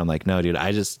forever. I'm like, no, dude,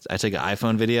 I take an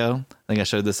iPhone video. I think I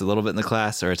showed this a little bit in the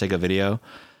class, or I take a video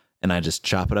and I just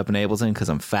chop it up in Ableton because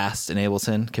I'm fast in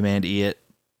Ableton, Command E it,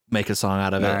 make a song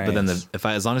out of it. But then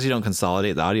as long as you don't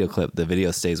consolidate the audio clip, the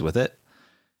video stays with it.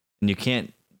 And you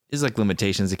can't, there's like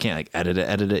limitations. You can't like edit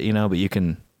it, but you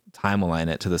can time align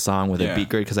it to the song with a beat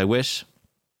grid. Cause I wish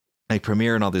like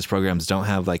Premiere and all these programs don't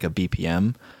have like a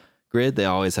BPM grid. They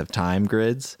always have time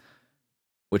grids,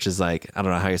 which is like, I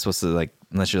don't know how you're supposed to like,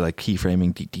 unless you're like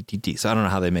keyframing. So I don't know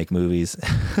how they make movies,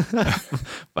 but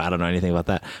I don't know anything about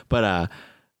that. But,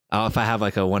 if I have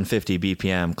like a 150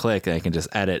 BPM click, I can just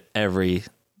edit every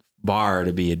bar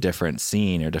to be a different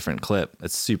scene or different clip.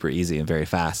 It's super easy and very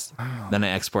fast. Wow. Then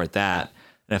I export that.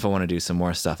 And if I want to do some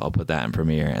more stuff, I'll put that in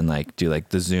Premiere and like do like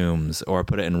the zooms or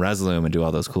put it in Resolume and do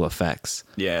all those cool effects.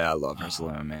 Yeah, I love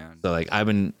Resolume, man. So like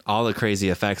all the crazy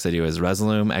effects I do is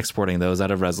Resolume, exporting those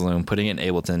out of Resolume, putting it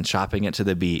in Ableton, chopping it to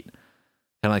the beat,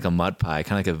 kind of like a mud pie,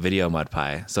 kind of like a video mud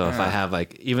pie. So if I have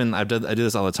like, even I do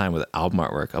this all the time with album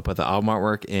artwork. I'll put the album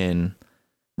artwork in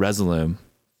Resolume,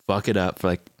 fuck it up for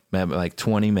like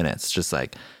 20 minutes, just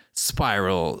like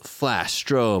spiral, flash,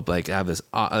 strobe, like I have this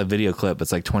a video clip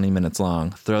that's like 20 minutes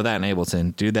long, throw that in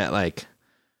Ableton, do that like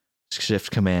shift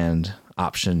command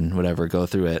option, whatever, go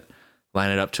through it,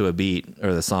 line it up to a beat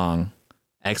or the song,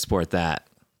 export that,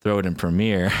 throw it in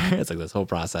Premiere. It's like this whole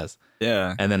process.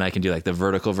 Yeah. And then I can do like the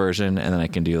vertical version, and then I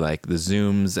can do like the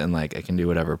zooms, and like I can do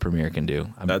whatever Premiere can do.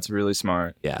 That's really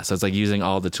smart. Yeah. So it's like using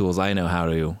all the tools I know how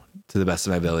to the best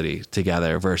of my ability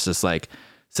together versus like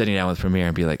sitting down with Premiere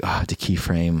and be like, oh, to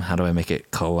keyframe, how do I make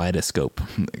it kaleidoscope?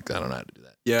 Like, I don't know how to do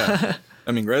that. Yeah.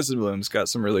 I mean, Resolume's got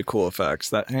some really cool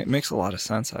effects. It makes a lot of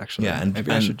sense, actually. Yeah.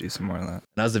 Maybe I should do some more of that.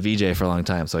 And I was a VJ for a long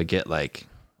time, so I get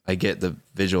the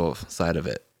visual side of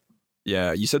it.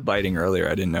 Yeah, you said lighting earlier.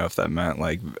 I didn't know if that meant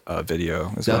like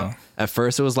video as well. At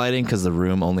first it was lighting because the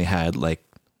room only had like,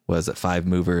 5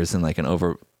 movers and like an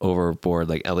overboard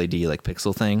like LED like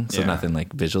pixel thing. So nothing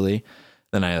like visually.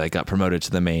 Then I like got promoted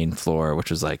to the main floor,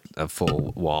 which was like a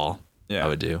full wall I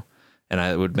would do. And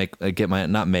I would get my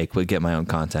own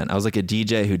content. I was like a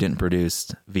DJ who didn't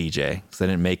produce VJ because I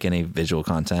didn't make any visual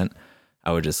content.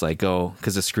 I would just like go,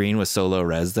 because the screen was so low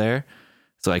res there.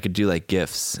 So I could do like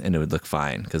GIFs and it would look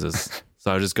fine because it was,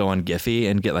 so I would just go on Giphy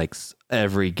and get like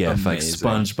every GIF, like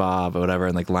SpongeBob or whatever,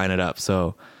 and like line it up.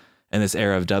 So in this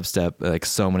era of dubstep, like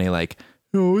so many like,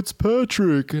 oh, it's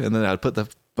Patrick. And then I would put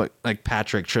like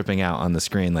Patrick tripping out on the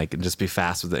screen, like, and just be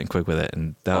fast with it and quick with it.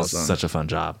 And that was such a fun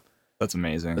job. That's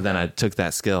amazing. But then I took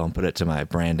that skill and put it to my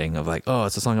branding of like, oh,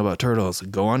 it's a song about turtles.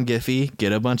 Go on Giphy,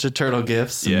 get a bunch of turtle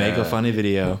GIFs and make a funny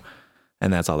video.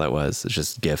 And that's all that was. It's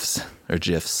just GIFs or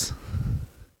GIFs.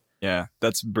 Yeah,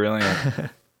 that's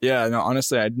brilliant. Yeah, no,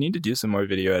 honestly, I'd need to do some more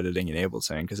video editing in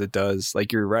Ableton because it does,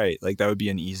 like, you're right. Like, that would be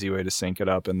an easy way to sync it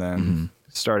up, and then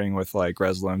starting with like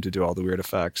Resolume to do all the weird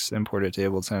effects, import it to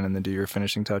Ableton, and then do your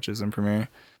finishing touches in Premiere.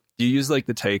 Do you use like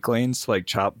the take lanes to like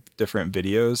chop different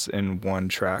videos in one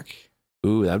track?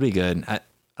 Ooh, that'd be good. I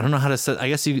don't know how to set. I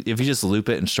guess if you just loop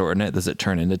it and shorten it, does it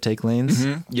turn into take lanes?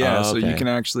 Yeah, so you can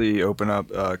actually open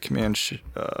up command.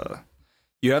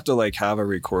 You have to like have a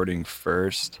recording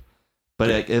first.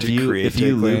 But if you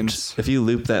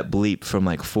loop that bleep from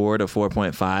like 4 to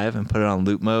 4.5 and put it on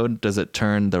loop mode, does it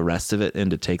turn the rest of it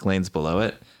into take lanes below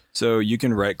it? So you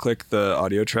can right click the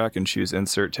audio track and choose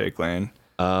insert take lane.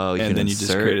 Oh, and then you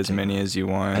just create as many as you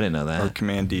want. I didn't know that. Or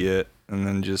command D it, and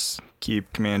then just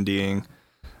keep command D'ing.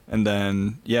 And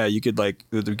then you could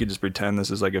just pretend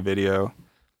this is like a video,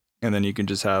 and then you can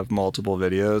just have multiple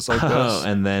videos like this. Oh,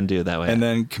 and then do it that way. And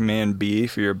then command B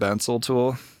for your pencil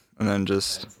tool, and then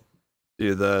just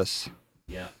do this.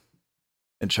 Yeah.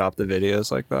 And chop the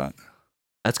videos like that.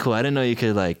 That's cool. I didn't know you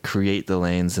could like create the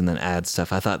lanes and then add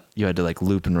stuff. I thought you had to like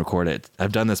loop and record it.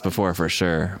 I've done this before for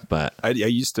sure, but I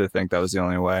used to think that was the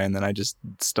only way, and then I just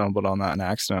stumbled on that in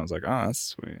accident. I was like, oh, that's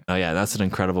sweet. Oh yeah, that's an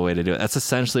incredible way to do it. That's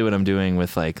essentially what I'm doing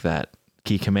with like that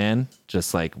key command,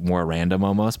 just like more random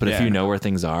almost. But if you know where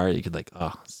things are, you could like,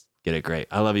 get it great.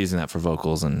 I love using that for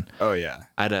vocals. And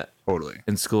totally.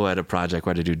 In school, I had a project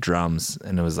where I had to do drums,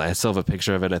 and I still have a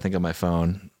picture of it, I think, on my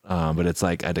phone. but it's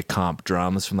like I had to comp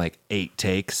drums from like 8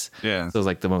 takes. Yeah. So it was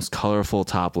like the most colorful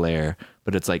top layer,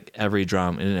 but it's like every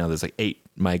drum, there's like 8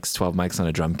 mics, 12 mics on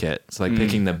a drum kit. So like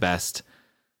picking the best,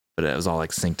 but it was all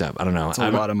like synced up. I don't know. It's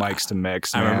a lot of mics to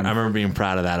mix, man. I remember being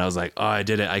proud of that. I was like, oh, I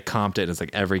did it. I comped it. And it's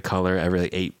like every color, every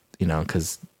like 8,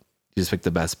 because you just pick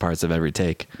the best parts of every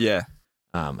take. Yeah.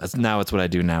 It's what I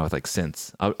do now with like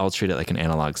synths. I'll treat it like an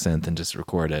analog synth and just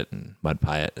record it and mud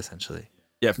pie it essentially.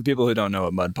 Yeah. For people who don't know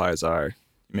what mud pies are,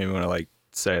 you maybe want to like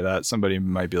say that. Somebody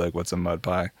might be like, what's a mud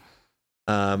pie?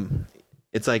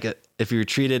 It's like if you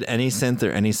treated any synth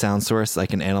or any sound source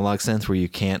like an analog synth where you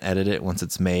can't edit it once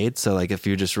it's made. So like if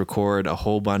you just record a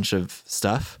whole bunch of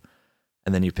stuff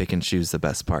and then you pick and choose the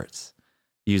best parts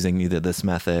using either this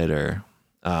method or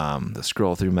the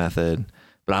scroll through method.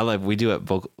 But we do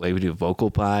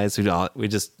vocal pies.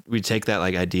 We take that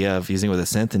like idea of using it with a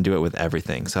synth and do it with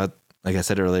everything. So like I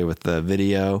said earlier with the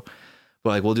video, but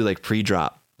like we'll do like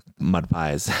pre-drop mud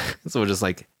pies. So we'll just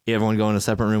like everyone go in a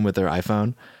separate room with their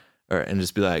iPhone and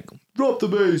just be like, drop the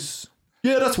bass.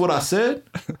 Yeah, that's what I said.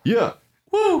 Yeah.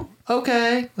 Woo.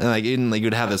 Okay. And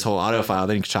you'd have this whole audio file,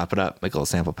 then you can chop it up, make a little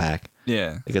sample pack.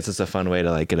 Yeah. I guess it's a fun way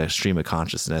to like get a stream of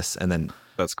consciousness, and then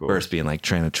that's cool. First being like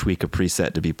trying to tweak a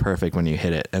preset to be perfect when you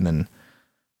hit it, and then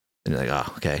you're like,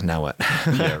 oh, okay, now what?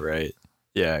 Yeah, right.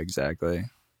 Yeah, exactly.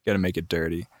 Got to make it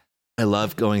dirty. I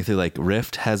love going through like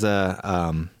Rift has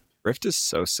a Rift is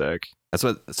so sick.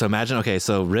 So imagine, okay,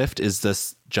 so Rift is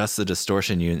just the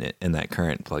distortion unit in that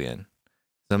current plugin.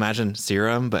 So imagine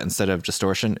Serum, but instead of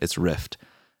distortion, it's Rift.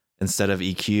 Instead of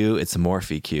EQ, it's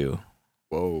Morph EQ.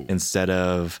 Whoa. Instead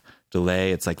of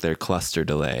delay, it's like their cluster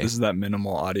delay. This is that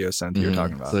minimal audio synth you're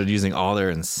talking about. So they're using all their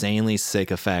insanely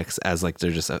sick effects as like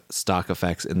they're just stock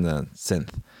effects in the synth.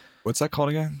 What's that called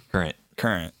again?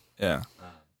 Current. Yeah.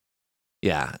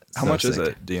 Yeah. How much is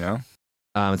it? Do you know?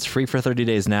 It's free for 30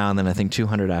 days now, and then I think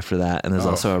 200 after that. And there's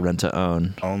also a rent to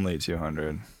own. Only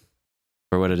 200.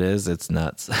 For what it is, it's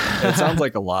nuts. It sounds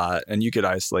like a lot, and you could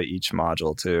isolate each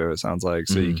module too. It sounds like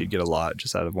so you could get a lot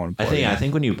just out of one plugin. I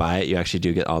think when you buy it, you actually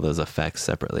do get all those effects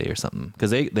separately or something,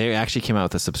 because they actually came out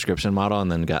with a subscription model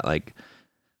and then got like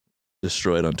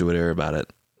destroyed on Twitter about it.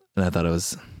 And I thought it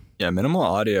was Minimal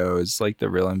Audio is like the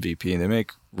real MVP. They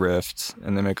make Rift,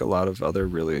 and they make a lot of other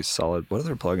really solid. What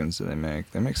other plugins do they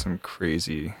make? They make some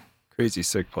crazy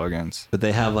sick plugins. But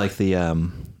they have like the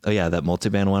that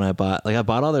multiband one I bought. Like I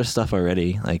bought all their stuff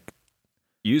already. Like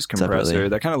Use Compressor. Separately.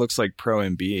 That kind of looks like Pro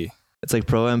MB. It's like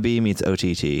Pro MB meets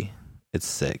OTT. It's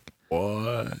sick.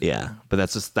 What? Yeah, but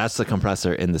that's the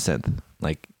compressor in the synth.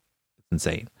 Like it's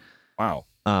insane. Wow.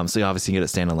 So you obviously get it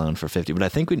standalone for $50, but I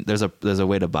think there's a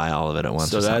way to buy all of it at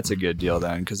once. So that's a good deal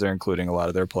then, because they're including a lot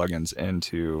of their plugins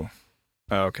into.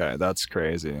 Okay, that's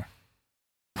crazy.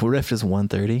 Rift is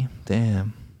 $130.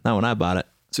 Damn, not when I bought it.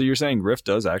 So you're saying Rift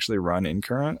does actually run in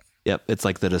current? Yep, it's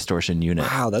like the distortion unit.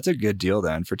 Wow, that's a good deal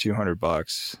then for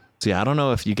 $200. So yeah, I don't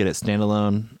know if you get it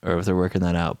standalone or if they're working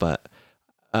that out, but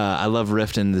I love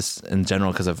Rift in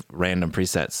general because of random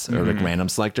presets or like random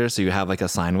selectors. So you have like a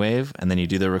sine wave, and then you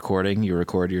do the recording. You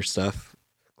record your stuff,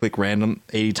 click random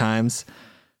 80 times,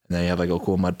 and then you have like a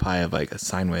cool mud pie of like a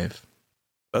sine wave.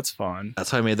 That's fun.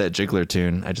 That's how I made that Jiggler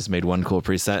tune. I just made one cool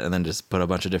preset and then just put a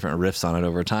bunch of different riffs on it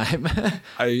over time.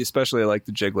 I especially like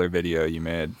the Jiggler video you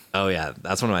made. Oh yeah,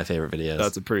 that's one of my favorite videos.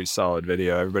 That's a pretty solid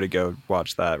video. Everybody go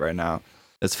watch that right now.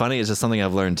 It's funny. It's just something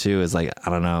I've learned too. Is like,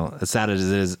 I don't know. As sad as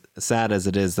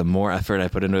it is, the more effort I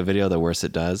put into a video, the worse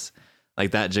it does. Like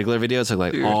that Jiggler video took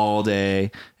like all day.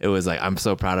 It was like, I'm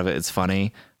so proud of it. It's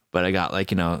funny, but I got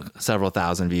like, several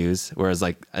thousand views. Whereas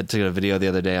like I took a video the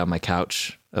other day on my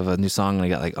couch of a new song and I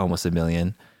got like almost 1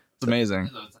 million. It's amazing.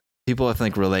 People I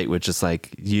think relate with just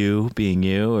like you being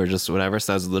you or just whatever.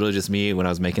 So that was literally just me when I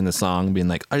was making the song being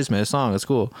like, I just made a song. It's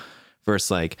cool. Versus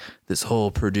like this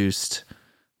whole produced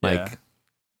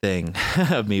thing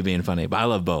of me being funny. But I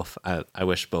love both. I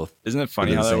wish both. Isn't it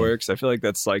funny how that works? I feel like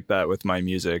that's like that with my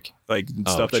music. Like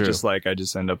stuff that just like I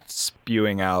just end up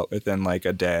spewing out within like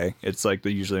a day. It's like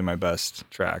usually my best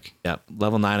track. Yeah.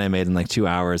 Level 9 I made in like 2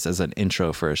 hours as an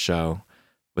intro for a show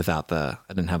without I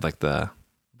didn't have like the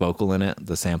vocal in it,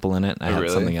 the sample in it. I had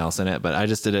something else in it, but I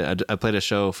just did it. I played a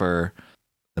show for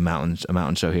a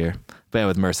mountain show here. But yeah,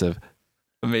 with Mersive.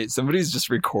 Mate, somebody's just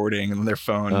recording on their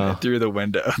phone through the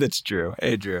window. That's Drew.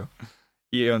 Hey, Drew.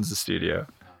 He owns the studio.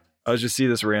 I was just see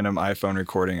this random iPhone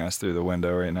recording us through the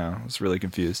window right now. I was really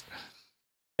confused.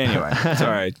 Anyway,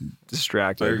 sorry,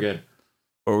 distracted. Very good.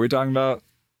 What were we talking about?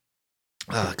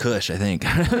 Kush, I think.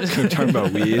 We're talking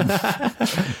about weed,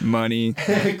 money,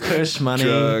 Kush, money,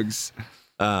 drugs,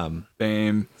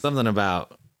 fame. Something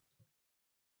about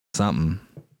something.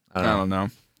 I don't know.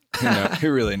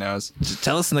 Who really knows? Just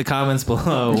tell us in the comments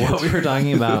below what we were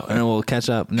talking about, and we'll catch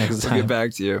up next time. We'll get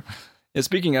back to you. Yeah,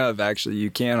 speaking of, actually,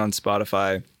 you can on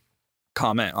Spotify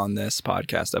comment on this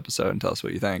podcast episode and tell us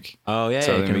what you think. Oh, yeah.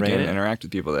 So you then can we rate can it. interact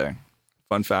with people there.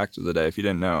 Fun fact of the day, if you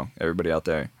didn't know, everybody out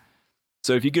there.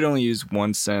 So if you could only use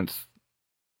one synth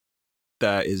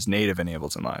that is native in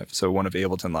Ableton Live, so one of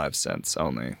Ableton Live's synths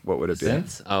only, what would it be?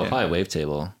 Synths? Oh, Yeah. probably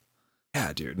Wavetable.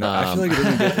 Yeah, dude. No, I feel like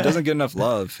it doesn't get enough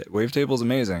love. Wavetable's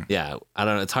amazing. Yeah, I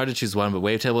don't know. It's hard to choose one, but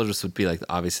Wavetable just would be like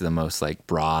obviously the most like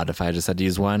broad if I just had to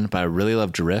use one. But I really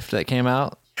love Drift that came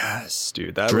out. Yes,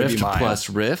 dude. That Drift would be mine. plus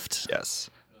Rift. Yes.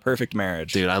 Perfect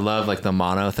marriage. Dude, I love like the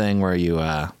mono thing where you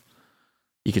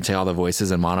can take all the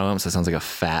voices in mono, so it sounds like a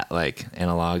fat like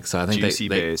analog. So I think Juicy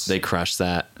bass. they crush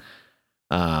that.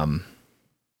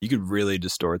 You could really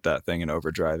distort that thing and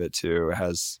overdrive it too. It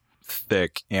has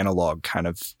thick analog kind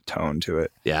of tone to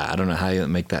it. Yeah, I don't know how you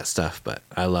make that stuff, but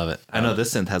I love it. I know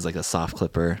this synth has like a soft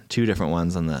clipper, 2 different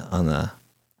ones on the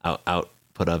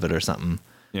output of it or something.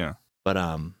 Yeah. But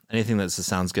anything that just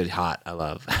sounds good, hot, I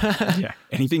love. Yeah.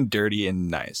 Anything dirty and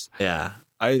nice. Yeah.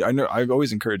 I know I've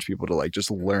always encouraged people to like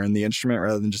just learn the instrument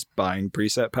rather than just buying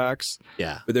preset packs.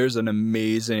 Yeah. But there's an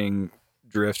amazing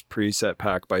Drift preset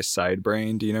pack by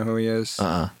Sidebrain. Do you know who he is?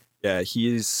 Yeah,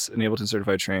 he's an Ableton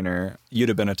certified trainer.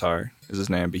 Yuta Benatar is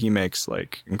his name, but he makes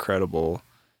like incredible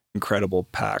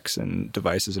packs and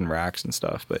devices and racks and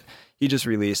stuff. But he just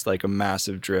released like a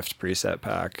massive Drift preset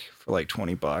pack for like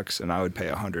 $20, and I would pay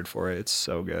 $100 for it. It's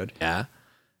so good. Yeah.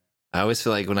 I always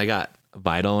feel like when I got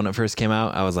Vital when it first came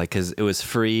out, I was like, because it was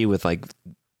free with like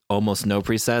almost no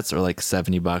presets, or like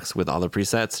 $70 with all the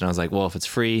presets. And I was like, well, if it's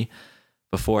free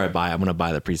before I buy it, I'm going to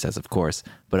buy the presets, of course.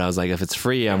 But I was like, if it's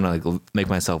free, I'm going to like make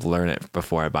myself learn it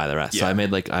before I buy the rest. Yeah. So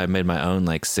I made my own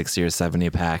like 60 or 70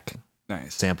 pack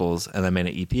Nice. samples, and I made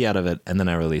an EP out of it, and then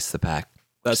I released the pack.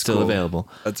 That's still cool. available.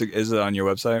 Is it on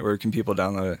your website? Where can people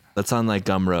download it? That's on like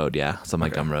Gumroad. Yeah, it's on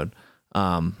like Gumroad.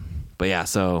 But yeah,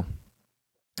 so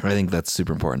I think that's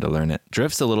super important to learn it.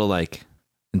 Drift's a little like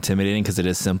intimidating because it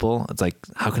is simple. It's like,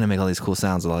 how can I make all these cool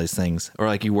sounds with all these things? Or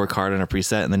like you work hard on a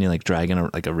preset and then you like drag in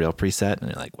a real preset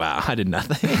and you're like, wow, I did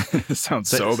nothing. It sounds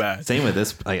so bad. Same with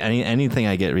this. Like anything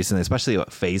I get recently, especially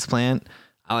Phase Plant,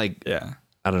 I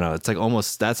don't know. It's like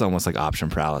that's almost like option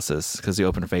paralysis, because you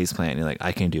open a Phase Plant and you're like,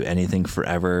 I can do anything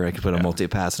forever. I can put a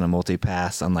multi-pass and a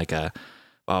multi-pass on like a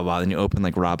blah, blah, blah. Then you open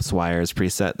like Rob Swire's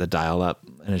preset, the dial up,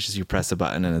 and it's just, you press a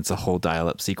button and it's a whole dial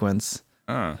up sequence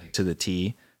to the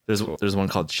T. There's one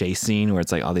called Chase Scene where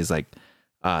it's like all these like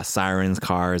sirens,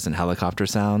 cars, and helicopter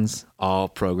sounds all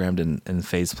programmed in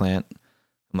Phase Plant.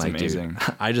 I'm like, amazing.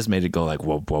 Dude, I just made it go like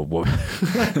whoop, whoop, whoop.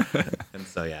 And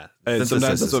so yeah, Hey,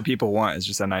 sometimes that's what people want, is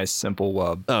just a nice simple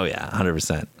wub. Oh yeah,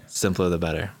 100%. Simpler the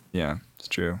better. Yeah, it's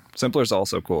true. Simpler is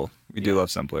also cool. We do love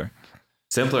Simpler.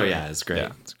 Simpler, yeah, is great.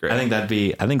 Yeah, it's great.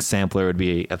 I think sampler would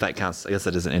be, if that counts, I guess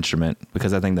that is an instrument,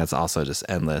 because I think that's also just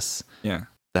endless. Yeah.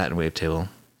 That and Wavetable.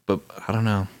 But I don't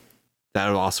know. That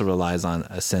also relies on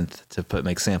a synth to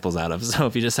make samples out of. So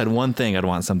if you just had one thing, I'd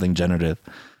want something generative.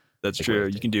 That's like true.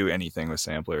 Wavetable. You can do anything with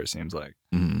Sampler, it seems like.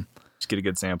 Mm-hmm. Just get a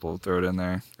good sample, throw it in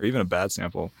there, or even a bad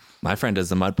sample. My friend does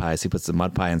the mud pies. He puts the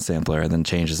mud pie in sampler and then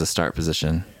changes the start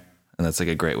position. And that's like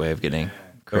a great way of getting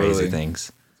crazy Totally.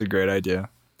 things. It's a great idea.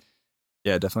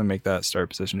 Yeah, definitely make that start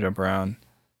position jump around.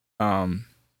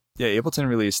 Yeah, Ableton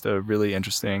released a really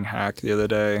interesting hack the other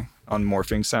day on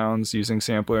morphing sounds using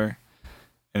Sampler.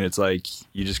 And it's like,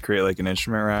 you just create like an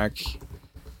instrument rack.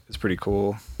 It's pretty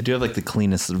cool. They do have like the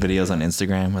cleanest videos on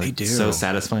Instagram. Like, They do. It's so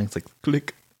satisfying. It's like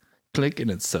click, click,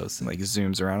 and it's so Like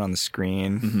zooms around on the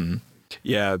screen. Mm-hmm.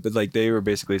 Yeah, but like they were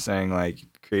basically saying like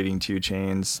creating 2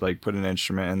 chains, like put an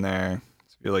instrument in there,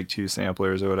 so like 2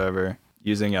 samplers or whatever,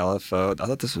 using LFO. I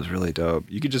thought this was really dope.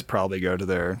 You could just probably go to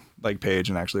their like page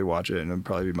and actually watch it, and it'd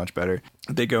probably be much better.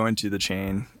 They go into the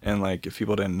chain, and like if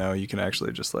people didn't know, you can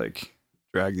actually just like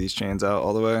drag these chains out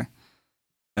all the way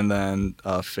and then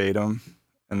fade them.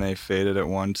 And they faded it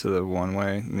one to the one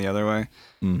way and the other way.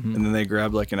 Mm-hmm. And then they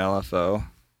grabbed like an LFO.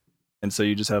 And so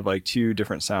you just have like 2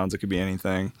 different sounds. It could be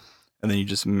anything. And then you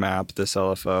just map this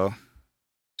LFO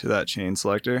to that chain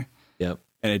selector. Yep.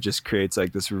 And it just creates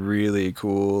like this really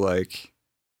cool, like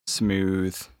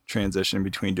smooth transition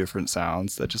between different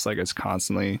sounds that just like it's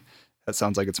constantly, that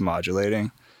sounds like it's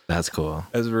modulating. That's cool.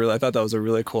 I thought that was a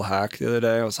really cool hack the other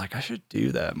day. I was like, I should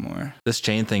do that more. This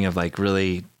chain thing of like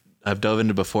really, I've dove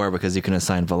into before because you can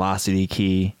assign velocity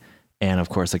key and of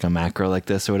course like a macro like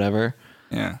this or whatever.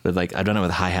 Yeah. But like I've done it with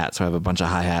hi-hats, so I have a bunch of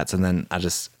hi-hats and then I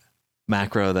just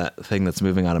macro that thing that's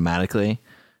moving automatically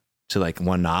to like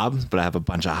one knob, but I have a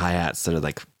bunch of hi-hats that are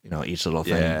like, you know, each little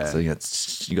thing. Yeah. So you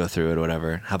go through it or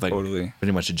whatever. Have like Totally.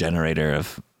 pretty much a generator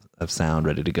of sound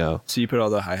ready to go. So you put all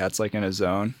the hi-hats like in a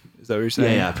zone? Is that what you're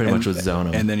saying? Yeah, pretty much with zone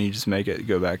them. And then you just make it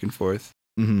go back and forth?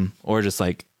 Mm-hmm. Or just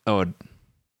like,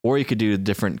 or you could do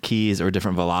different keys or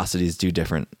different velocities, do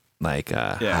different like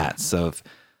hats. So if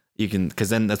you can, because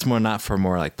then that's not for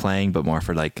more like playing, but more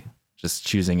for like just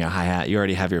choosing a hi-hat. You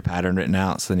already have your pattern written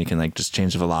out, so then you can like just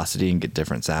change the velocity and get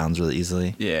different sounds really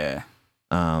easily. Yeah.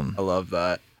 I love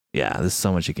that. Yeah, there's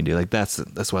so much you can do. Like that's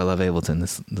why I love Ableton,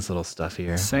 this little stuff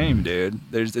here. Same, dude.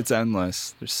 It's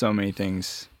endless. There's so many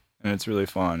things, and it's really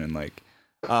fun. And like,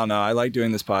 I don't know, I like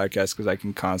doing this podcast because I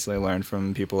can constantly learn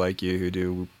from people like you who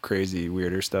do crazy,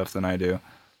 weirder stuff than I do.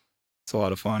 It's a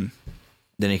lot of fun.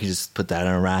 Then you can just put that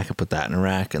in a rack and put that in a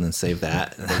rack and then save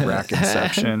that.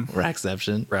 Rackception.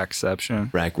 Rackception.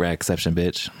 Rackception. Rackception,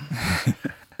 bitch.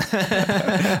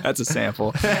 That's a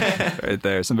sample right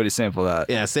there. Somebody sample that.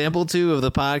 Yeah, sample 2 of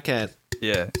the podcast.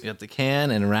 Yeah. You got the can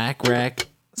and rack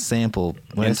sample.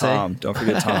 What and Tom. Don't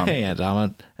forget Tom. Yeah,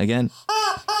 Tom again.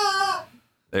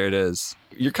 There it is.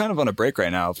 You're kind of on a break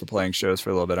right now for playing shows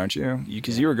for a little bit, aren't you?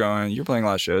 Because you were playing a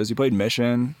lot of shows. You played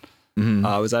Mission. Mm-hmm.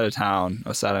 I was out of town. I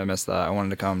was sad I missed that. I wanted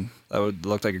to come. That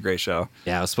looked like a great show.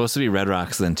 Yeah, it was supposed to be Red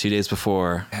Rocks. Then 2 days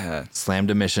before, slammed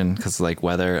a Mission because like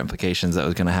weather implications that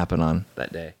was going to happen on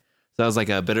that day. So that was like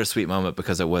a bittersweet moment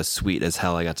because it was sweet as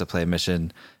hell. I got to play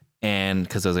Mission, and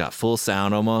because it got full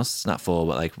sound almost, not full,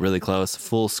 but like really close,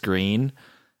 full screen,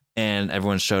 and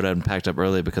everyone showed up and packed up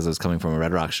early because it was coming from a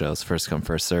Red Rock show. It's first come,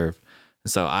 first serve.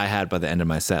 So I had by the end of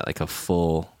my set like a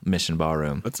full Mission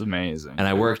ballroom. That's amazing. And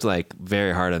I worked like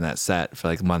very hard on that set for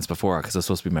like months before because it was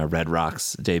supposed to be my Red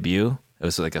Rocks debut. It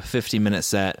was like a 50-minute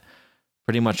set,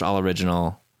 pretty much all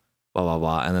original, blah, blah,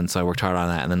 blah. And then so I worked hard on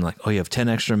that. And then like, oh, you have 10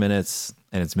 extra minutes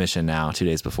and it's Mission now 2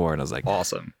 days before. And I was like,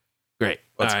 awesome. Great.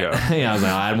 Let's go. Yeah, I was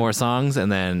like, I'll add more songs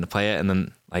and then play it. And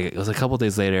then like it was a couple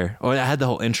days later. Oh, I had the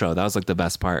whole intro. That was like the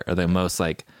best part, or the most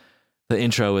like the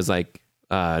intro was like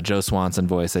Joe Swanson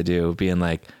voice I do being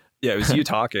like, yeah, it was you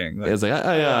talking. Like, it was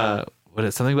like, what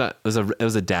is something about, it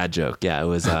was a dad joke. Yeah, it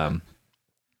was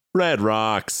Red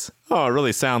Rocks. Oh, it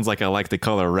really sounds like I like the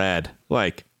color red,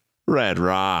 like Red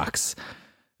Rocks.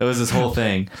 It was this whole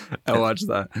thing. I watched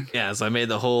that. Yeah, so I made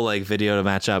the whole like video to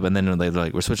match up, and then they're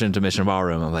like, we're switching to Mission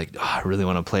Ballroom. I'm like, oh, I really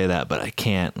want to play that, but I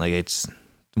can't. Like, it just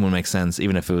wouldn't make sense,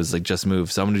 even if it was like just move.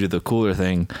 So I'm gonna do the cooler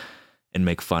thing and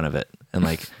make fun of it. And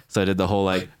like, so I did the whole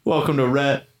like, welcome to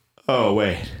Red. Oh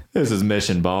wait, this is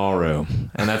Mission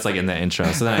Ballroom, and that's like in the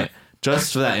intro. So then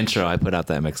just for that intro, I put out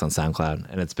that mix on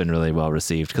SoundCloud, and it's been really well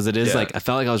received because it is like, I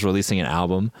felt like I was releasing an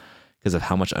album because of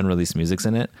how much unreleased music's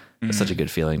in it. It's such a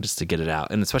good feeling just to get it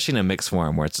out, and especially in a mix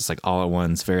form where it's just like all at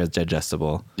once, very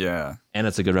digestible. Yeah, and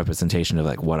it's a good representation of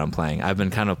like what I'm playing. I've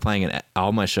been kind of playing in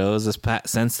all my shows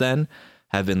since then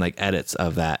have been like edits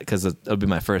of that because it'll be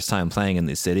my first time playing in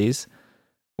these cities.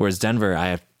 Whereas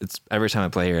Denver, it's every time I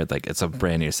play here, like it's a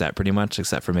brand new set pretty much,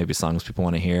 except for maybe songs people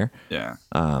want to hear. Yeah.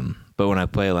 But when I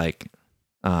play like,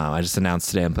 I just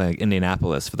announced today I'm playing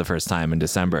Indianapolis for the first time in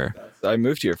December. I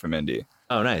moved here from Indy.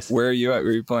 Oh, nice. Where are you at?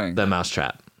 Where are you playing? The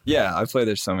Mousetrap. Yeah, I've played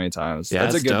there so many times. Yeah,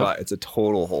 that's a good dope. vibe. It's a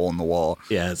total hole in the wall.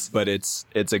 Yes, but it's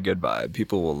a good vibe.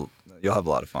 You'll have a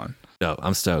lot of fun. Oh,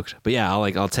 I'm stoked. But yeah,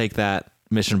 I'll take that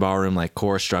Mission Ballroom like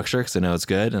core structure because I know it's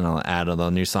good, and I'll add all the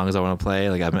new songs I want to play.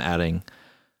 Like I've been adding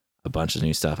a bunch of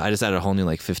new stuff. I just added a whole new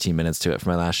like 15 minutes to it for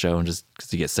my last show, and just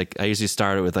because you get sick, I usually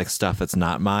start it with like stuff that's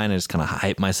not mine. I just kind of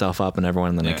hype myself up and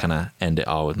everyone, and then I kind of end it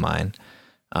all with mine.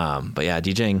 But yeah,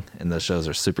 DJing and those shows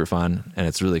are super fun, and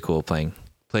it's really cool playing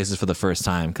places for the first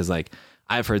time because like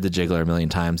I've heard the Jiggler a million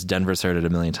times. Denver's heard it a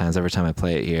million times every time I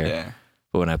play it here. Yeah.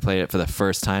 But when I played it for the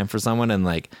first time for someone, and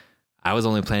like I was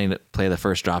only planning to play the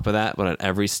first drop of that, but at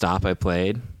every stop I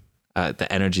played, the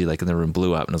energy like in the room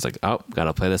blew up, and I was like, oh,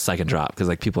 gotta play the second drop because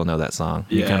like people know that song.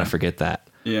 You kind of forget that.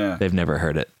 Yeah. They've never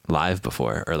heard it live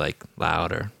before, or like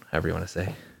loud, or however you want to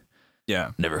say.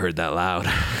 Yeah. Never heard that loud.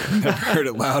 Never heard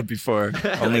it loud before.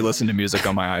 Only listen to music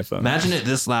on my iPhone. Imagine it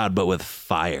this loud, but with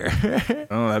fire.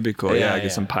 Oh, that'd be cool. Yeah,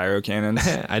 get some pyro cannons.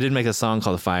 I did make a song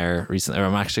called Fire recently, or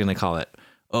I'm actually going to call it,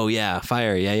 oh yeah,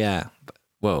 Fire, yeah, yeah.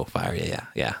 Whoa, Fire, yeah, yeah,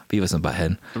 yeah. Beavis and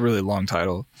Butthead. A really long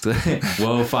title.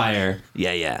 Whoa, Fire,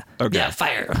 yeah, yeah. Okay. Yeah,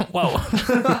 Fire, whoa.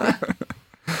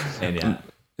 And yeah.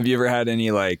 Have you ever had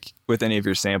any, like, with any of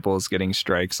your samples getting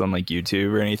strikes on, like,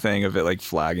 YouTube or anything of it, like,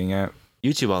 flagging it?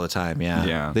 YouTube all the time, yeah.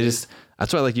 Yeah. That's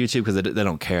why I like YouTube, because they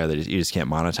don't care. You just can't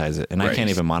monetize it. And I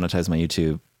can't even monetize my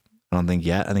YouTube, I don't think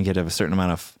yet. I think you have to have a certain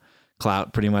amount of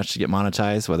clout pretty much to get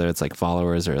monetized, whether it's like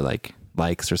followers or like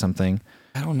likes or something.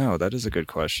 I don't know. That is a good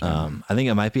question. I think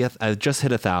it might be, I just hit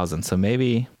 1,000, so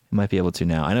maybe it might be able to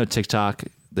now. I know TikTok,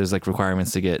 there's like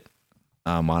requirements to get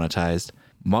monetized.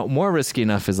 More risky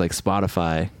enough is like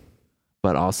Spotify,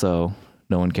 but also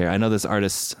no one cares. I know this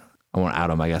artist, I won't out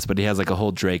him, I guess, but he has like a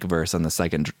whole Drake verse on the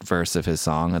second verse of his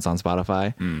song that's on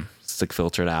Spotify. It's like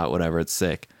filtered out, whatever. It's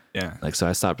sick. Yeah. Like, so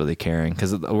I stopped really caring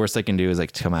because the worst I can do is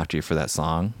like to come after you for that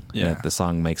song. Yeah. And if the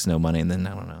song makes no money, and then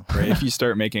I don't know. Right. If you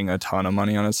start making a ton of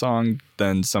money on a song,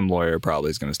 then some lawyer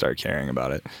probably is going to start caring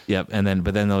about it. Yep.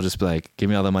 But then they'll just be like, give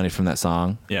me all the money from that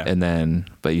song. Yeah. And then,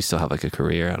 but you still have like a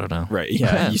career. I don't know. Right.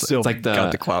 Yeah. You still it's like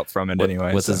got the clout from it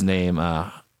anyway. What's his name?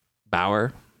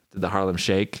 Bauer did the Harlem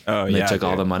Shake. Oh, and yeah. They took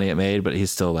all the money it made, but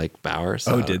he's still like Bauer.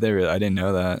 So, oh, did they really? I didn't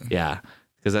know that. Yeah.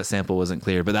 Because that sample wasn't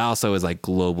clear, but that also is like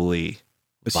globally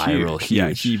viral, huge. Yeah,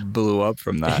 he blew up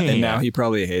from that, and now he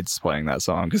probably hates playing that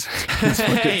song because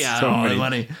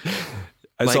money.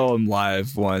 I saw him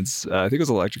live once. I think it was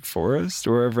Electric Forest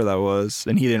or wherever that was,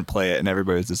 and he didn't play it, and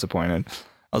everybody was disappointed.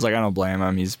 I was like, I don't blame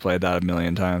him. He's played that a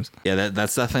million times. Yeah,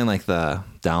 that's definitely like the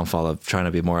downfall of trying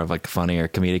to be more of like funny or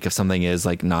comedic. If something is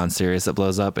like non-serious that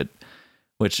blows up,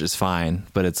 which is fine,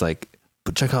 but it's like,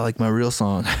 but check out like my real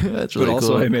song. That's really but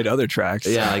also, cool. I made other tracks.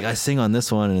 Yeah, like I sing on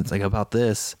this one, and it's like about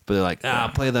this. But they're like,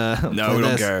 play the no, we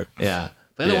don't care. Yeah,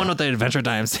 play the one with the Adventure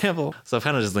Time sample. So I've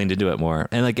kind of just leaned into it more.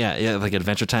 And like like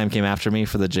Adventure Time came after me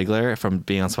for the Jiggler from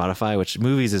being on Spotify, which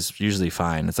movies is usually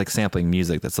fine. It's like sampling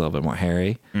music that's a little bit more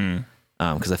hairy.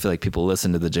 Because I feel like people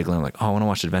listen to the Jiggler and like, oh, I want to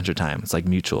watch Adventure Time. It's like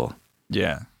mutual.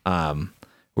 Yeah.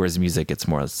 Whereas music, it's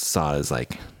more saw as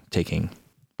like taking.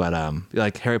 But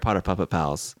like Harry Potter Puppet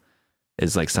Pals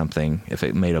is like something, if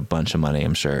it made a bunch of money,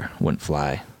 I'm sure wouldn't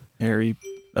fly. Harry,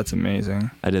 that's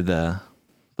amazing. I did the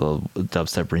little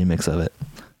dubstep remix of it.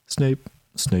 Snape.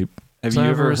 Have you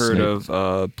ever heard of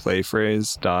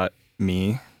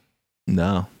playphrase.me?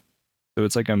 No. So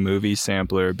it's like a movie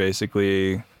sampler.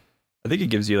 Basically, I think it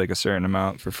gives you like a certain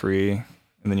amount for free,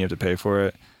 and then you have to pay for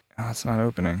it. Oh, it's not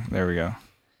opening. There we go.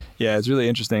 Yeah, it's really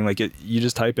interesting. Like you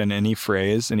just type in any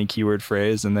phrase, any keyword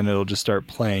phrase, and then it'll just start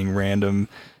playing random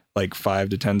like 5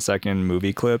 to 10 second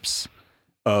movie clips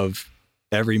of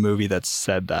every movie that's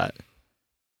said that.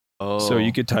 Oh. So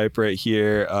you could type right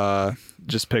here,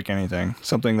 just pick anything,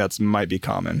 something that's might be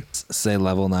common. Say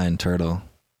level 9 turtle.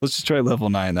 Let's just try level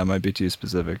 9. That might be too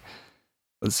specific.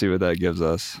 Let's see what that gives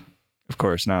us. Of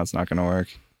course, now it's not going to work.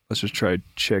 Let's just try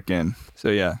chicken.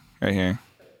 So yeah, right here.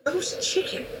 Roast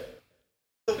chicken?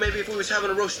 Maybe if we was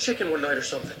having a roast chicken one night or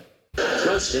something.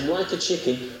 Roasting like a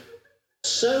chicken.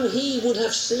 So he would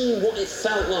have seen what it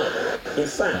felt like. In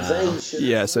fact, they should...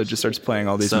 Yeah, so it just starts playing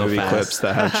all these movie clips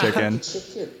that have chicken.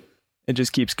 It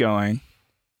just keeps going.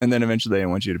 And then eventually they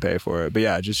want you to pay for it. But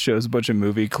yeah, it just shows a bunch of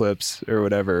movie clips or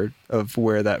whatever of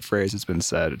where that phrase has been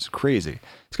said. It's crazy.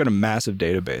 It's got a massive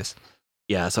database.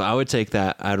 Yeah, so I would take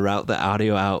that. I'd route the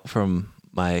audio out from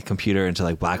my computer into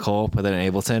like Black Hole, put it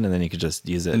in Ableton, and then you could just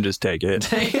use it. And just take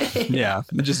it. Yeah,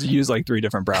 just use like 3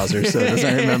 different browsers so it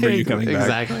doesn't remember you coming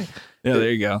back. Exactly. Yeah,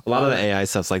 there you go. A lot of the AI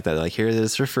stuff's like that. Like, here it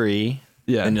is for free.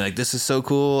 Yeah. And you're like, this is so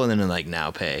cool. And then like, now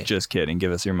pay. Just kidding.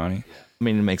 Give us your money. I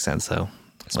mean, it makes sense though.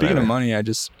 Speaking of money, I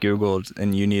just Googled,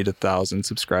 and you need 1,000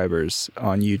 subscribers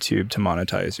on YouTube to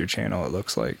monetize your channel, it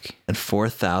looks like. And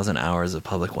 4,000 hours of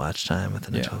public watch time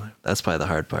within a 12. That's probably the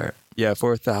hard part. Yeah,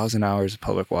 4,000 hours of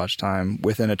public watch time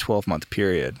within a 12-month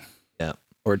period. Yeah.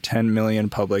 Or 10 million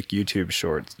public YouTube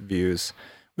shorts views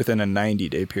within a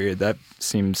 90-day period. That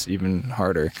seems even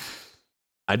harder.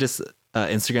 I just,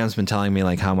 Instagram's been telling me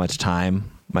like how much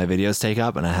time my videos take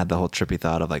up. And I had the whole trippy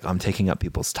thought of like, I'm taking up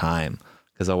people's time.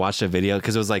 Because I watched a video,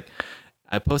 because it was like,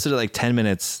 I posted it like 10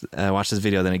 minutes. And I watched this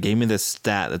video. Then it gave me this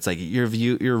stat that's like, your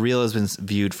reel has been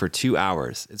viewed for 2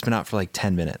 hours. It's been out for like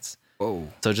 10 minutes. Whoa.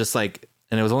 So just like,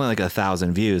 and it was only like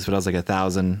 1,000 views, but I was like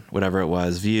 1,000, whatever it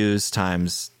was, views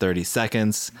times 30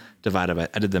 seconds divided by,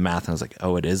 I did the math and I was like,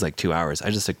 oh, it is like 2 hours. I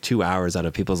just took 2 hours out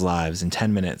of people's lives in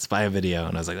 10 minutes by a video.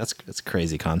 And I was like, that's a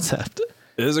crazy concept.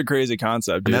 It is a crazy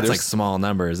concept, dude. And that's like small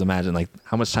numbers. Imagine like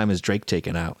how much time is Drake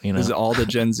taking out, you know? All the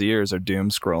Gen Zers are doom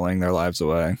scrolling their lives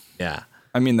away. Yeah.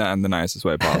 I mean that in the nicest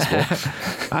way possible.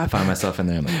 I find myself in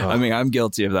there. I'm like, oh. I mean, I'm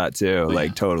guilty of that too.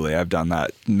 Like totally. I've done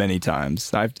that many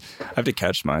times. I have to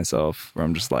catch myself where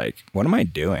I'm just like, what am I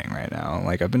doing right now?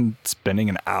 Like I've been spending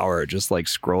an hour just like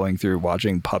scrolling through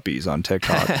watching puppies on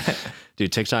TikTok.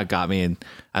 Dude, TikTok got me, and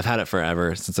I've had it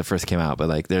forever since it first came out. But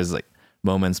like there's like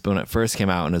moments when it first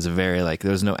came out and it was very like,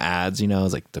 there was no ads, you know, it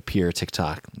was like the pure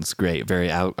TikTok. It's great. Very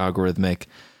algorithmic.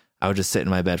 I would just sit in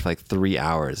my bed for like 3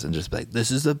 hours and just be like, this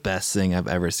is the best thing I've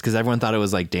ever, because everyone thought it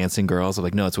was like dancing girls. I'm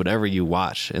like, no, it's whatever you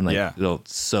watch. And like,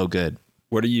 it's so good.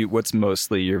 What's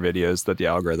mostly your videos that the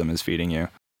algorithm is feeding you?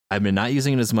 I've been not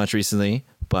using it as much recently,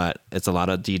 but it's a lot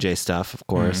of DJ stuff, of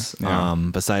course. Yeah.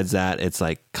 Besides that, it's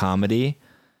like comedy,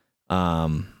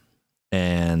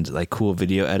 and like cool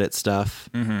video edit stuff.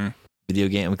 Mm-hmm. video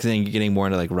game, because then you're getting more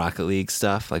into like Rocket League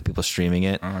stuff, like people streaming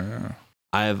it. Oh yeah.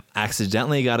 I've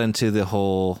accidentally got into the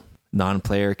whole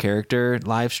non-player character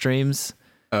live streams.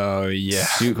 Oh yeah.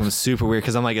 Super, super weird,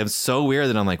 because I'm like, it's so weird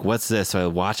that I'm like, what's this? So I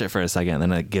watch it for a second, and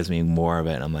then it gives me more of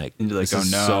it. And I'm like, and you're like, this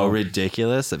is so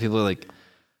ridiculous that people are like,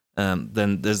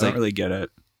 then there's I like, don't really get it.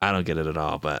 I don't get it at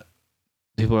all, but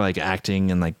people are like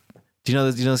acting and like, do you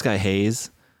know this guy Hayes,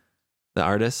 the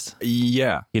artist?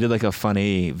 Yeah. He did like a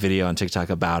funny video on TikTok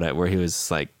about it where he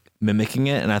was like mimicking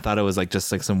it, and I thought it was like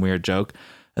just like some weird joke.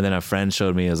 And then a friend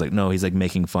showed me, I was like, no, he's like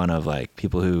making fun of like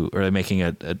people who are like making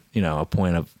a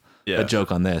point of a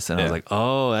joke on this. And I was like,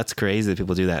 oh, that's crazy that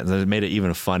people do that. And it made it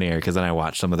even funnier, because then I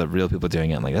watched some of the real people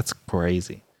doing it. I'm like, that's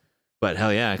crazy. But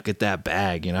hell yeah, get that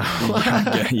bag, you know?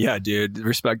 yeah, dude.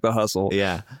 Respect the hustle.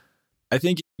 Yeah. I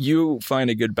think you find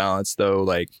a good balance though,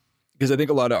 like, because I think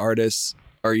a lot of artists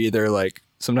are either like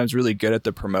sometimes really good at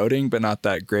the promoting, but not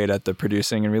that great at the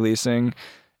producing and releasing.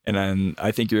 And then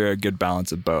I think you're a good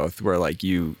balance of both, where like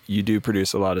you do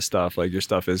produce a lot of stuff, like your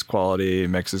stuff is quality,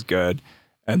 mix is good.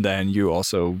 And then you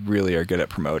also really are good at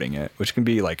promoting it, which can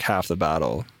be like half the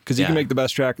battle, because you can make the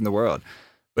best track in the world.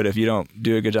 But if you don't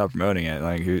do a good job promoting it,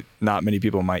 like not many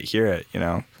people might hear it, you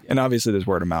know? And obviously there's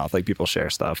word of mouth, like people share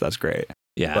stuff. That's great.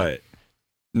 Yeah. But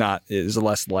is a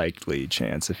less likely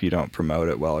chance if you don't promote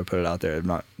it well or put it out there.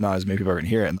 Not as many people are going to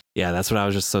hear it. Yeah, that's what I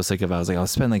was just so sick of. I was like, I'll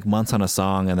spend like months on a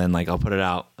song, and then like I'll put it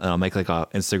out and I'll make like a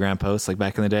Instagram post like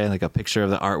back in the day, like a picture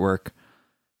of the artwork,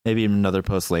 maybe even another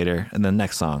post later, and then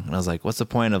next song. And I was like, what's the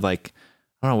point of like,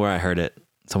 I don't know where I heard it.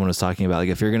 Someone was talking about like,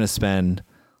 if you're going to spend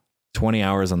 20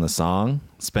 hours on the song,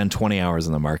 spend 20 hours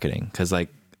on the marketing. Because like,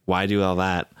 why do all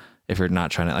that if you're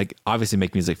not trying to, like, obviously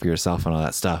make music for yourself and all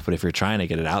that stuff, but if you're trying to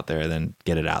get it out there, then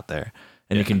get it out there.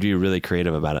 And you can be really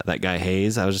creative about it. That guy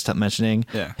Hayes, I was just mentioning,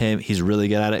 he's really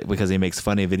good at it because he makes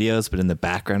funny videos, but in the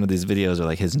background of these videos are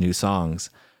like his new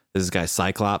songs. There's this guy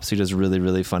Cyclops who does really,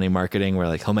 really funny marketing, where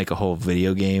like he'll make a whole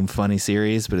video game funny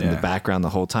series, but in the background the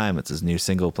whole time it's his new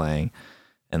single playing.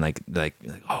 And like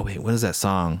oh wait, what is that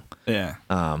song? Yeah.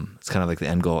 It's kind of like the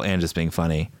end goal and just being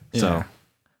funny. Yeah. So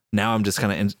now I'm just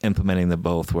kind of implementing the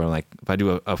both, where like if I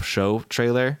do a show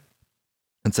trailer,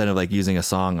 instead of like using a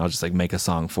song, I'll just like make a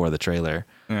song for the trailer.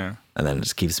 Yeah. And then it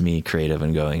just keeps me creative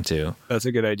and going too. That's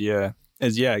a good idea.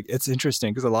 It's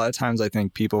interesting because a lot of times I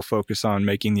think people focus on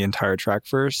making the entire track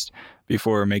first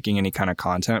before making any kind of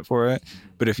content for it.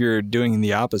 But if you're doing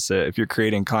the opposite, if you're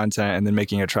creating content and then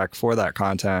making a track for that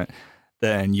content,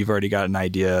 then you've already got an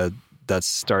idea that's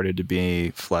started to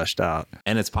be fleshed out.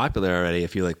 And it's popular already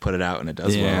if you like put it out and it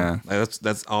does well. Like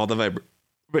that's all the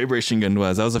vibration gun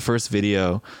was. That was the first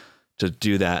video to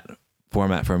do that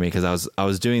format for me, because I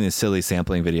was doing these silly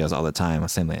sampling videos all the time. I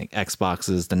was sampling like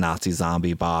Xboxes, the Nazi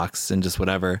zombie box, and just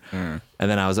whatever. And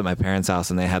then I was at my parents' house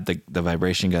and they had the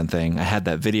vibration gun thing. I had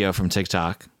that video from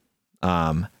TikTok,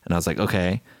 and I was like,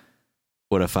 okay,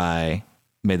 what if I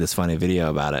made this funny video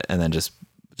about it? And then just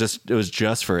it was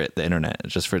just for the internet,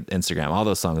 just for Instagram. All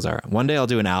those songs are. One day I'll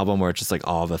do an album where it's just like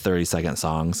all the 30-second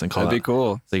songs and call That'd be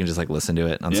cool. So you can just like listen to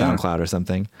it on SoundCloud or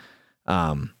something.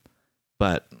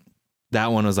 But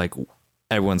that one was like,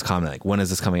 everyone's commenting like, when is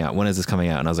this coming out? When is this coming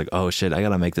out? And I was like, oh shit, I got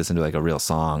to make this into like a real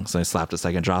song. So I slapped a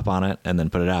second drop on it and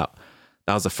then put it out.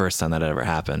 That was the first time that ever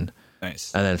happened.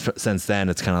 Nice. And then since then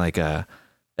it's kind of like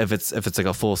if it's like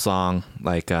a full song,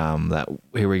 like that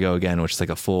Here We Go Again, which is like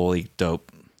a fully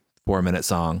dope 4-minute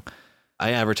song,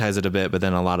 I advertise it a bit, but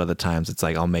then a lot of the times it's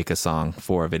like I'll make a song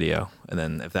for a video, and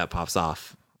then if that pops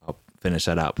off, I'll finish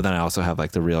that out. But then I also have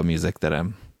like the real music that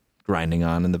I'm grinding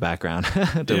on in the background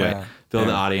to build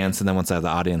the audience. And then once I have the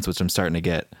audience, which I'm starting to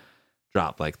get,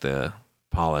 drop like the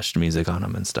polished music on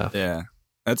them and stuff. Yeah,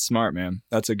 that's smart, man.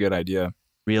 That's a good idea.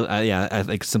 I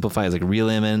like simplify it, like reel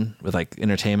them in with like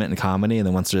entertainment and comedy, and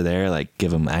then once they're there, like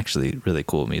give them actually really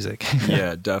cool music.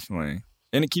 Yeah, definitely.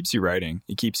 And it keeps you writing.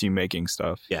 It keeps you making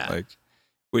stuff. Yeah. Like,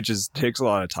 which takes a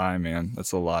lot of time, man.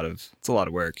 It's a lot of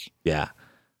work. Yeah.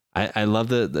 I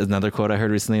love another quote I heard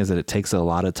recently is that it takes a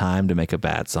lot of time to make a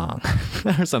bad song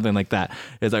or something like that.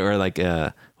 It's like, or like,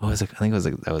 what was it? I think it was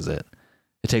like, that was it.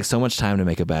 It takes so much time to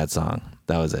make a bad song.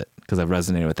 That was it. Cause I've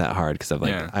resonated with that hard. Cause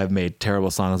I've made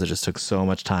terrible songs that just took so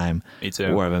much time. Me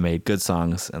too. Or I've made good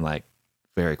songs and like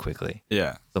very quickly.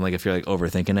 Yeah. So I'm like, if you're like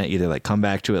overthinking it, either like come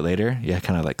back to it later. Yeah.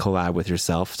 Kind of like collab with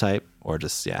yourself type, or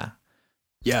just,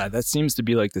 Yeah, that seems to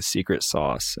be like the secret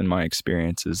sauce in my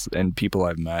experiences and people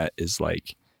I've met, is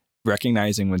like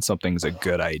recognizing when something's a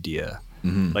good idea.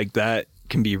 Mm-hmm. Like that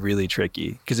can be really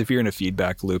tricky, because if you're in a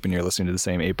feedback loop and you're listening to the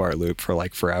same 8-bar loop for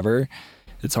like forever,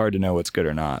 it's hard to know what's good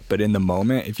or not. But in the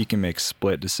moment, if you can make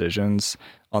split decisions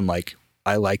on like,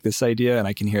 I like this idea and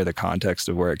I can hear the context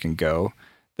of where it can go,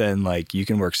 then like you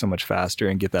can work so much faster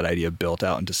and get that idea built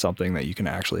out into something that you can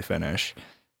actually finish.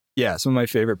 Yeah, some of my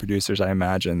favorite producers, I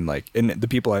imagine, like, and the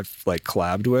people I've like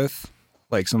collabed with,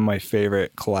 like some of my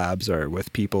favorite collabs are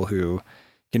with people who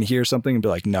can hear something and be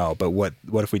like, no, but what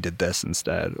if we did this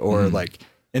instead? Or like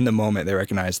in the moment they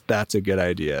recognize that's a good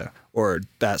idea, or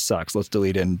that sucks, let's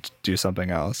delete it and do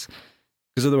something else.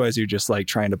 Because otherwise you're just like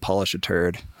trying to polish a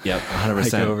turd. Yep,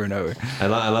 100%. Like over and over. I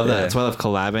love that. That's why I love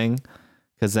collabing.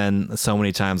 Because then so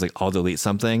many times, like, I'll delete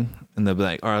something and they'll be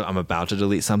like, or I'm about to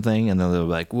delete something. And then they'll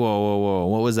be like, whoa,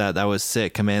 what was that? That was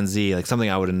sick. Command Z, like something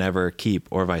I would never keep,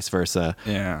 or vice versa.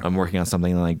 Yeah. I'm working on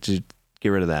something and like, just get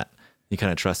rid of that. You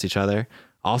kind of trust each other.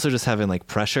 Also just having like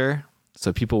pressure.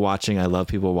 So people watching, I love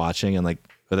people watching, and like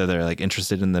whether they're like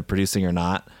interested in the producing or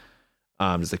not.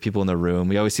 Just like people in the room.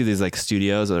 We always see these like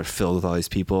studios that are filled with all these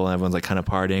people and everyone's like kind of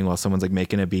partying while someone's like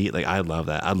making a beat. Like, I love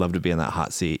that. I'd love to be in that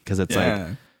hot seat because it's like,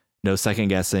 no second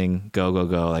guessing, go.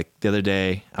 Like the other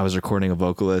day I was recording a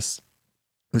vocalist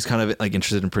who's kind of like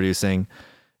interested in producing,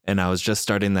 and I was just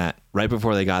starting that right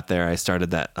before they got there. I started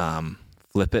that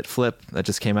flip that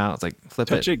just came out. It's like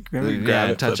touch it.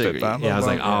 Yeah, touch it. Yeah, I was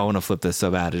like, oh, I want to flip this so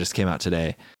bad. It just came out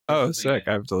today. Oh, sick.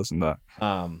 I have to listen to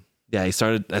that. Yeah, I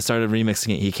started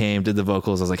remixing it. He came, did the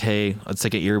vocals. I was like, hey, let's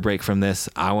take an ear break from this.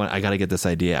 I got to get this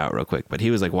idea out real quick. But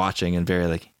he was like watching and very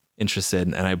like interested,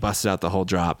 and I busted out the whole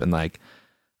drop in like,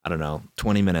 I don't know,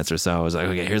 20 minutes or so. I was like,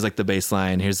 okay, here's like the bass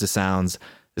line, here's the sounds.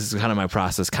 This is kind of my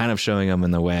process, kind of showing him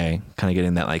in the way, kind of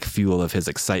getting that like fuel of his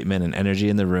excitement and energy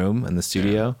in the room, in the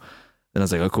studio. Yeah. Then I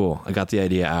was like, oh, cool. I got the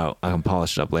idea out. I can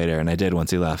polish it up later. And I did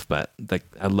once he left. But like,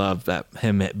 I love that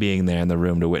him being there in the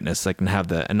room to witness, like, and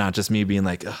have and not just me being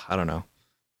like, I don't know.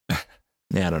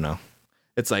 Yeah, I don't know.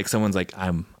 It's like someone's like,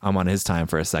 I'm on his time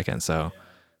for a second. So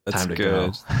that's time to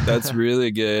good. go. That's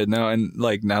really good. No, and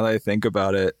like now that I think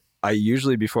about it, I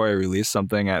usually, before I release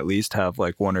something, at least have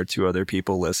like one or two other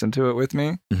people listen to it with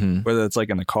me, whether it's like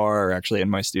in the car or actually in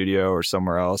my studio or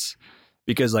somewhere else.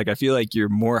 Because like I feel like you're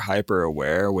more hyper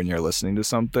aware when you're listening to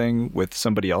something with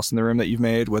somebody else in the room that you've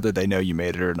made, whether they know you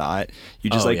made it or not.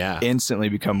 You just instantly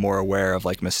become more aware of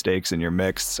like mistakes in your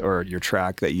mix or your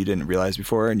track that you didn't realize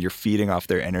before, and you're feeding off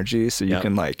their energy. So you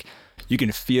can like, you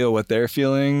can feel what they're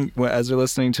feeling as they're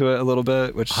listening to it a little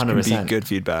bit, which 100%. Can be good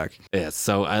feedback. Yeah.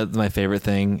 So my favorite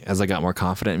thing as I got more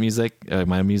confident in music,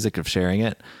 my music of sharing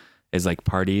it, is like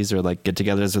parties or like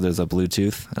get-togethers where there's a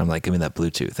Bluetooth. I'm like, give me that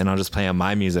Bluetooth, and I'll just play on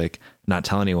my music, not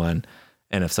tell anyone.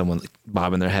 And if someone's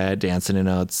bobbing their head, dancing,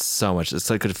 it's so much. It's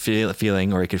like, could feel a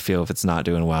feeling, or it could feel if it's not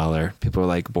doing well, or people are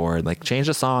like bored, like change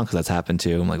the song, because that's happened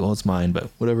too. I'm like, well, it's mine, but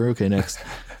whatever. Okay, next.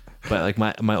 But like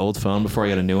my old phone, before I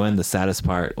got a new one, the saddest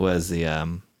part was the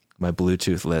my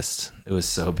Bluetooth list. It was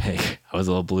so big. I was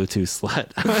a little Bluetooth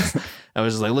slut. I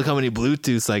was just like, look how many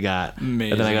Bluetooths I got.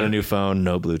 Amazing. And then I got a new phone,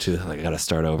 no Bluetooth. Like, I got to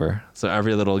start over. So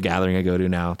every little gathering I go to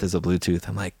now, there's a Bluetooth.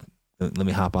 I'm like, let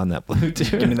me hop on that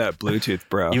Bluetooth. Give me that Bluetooth,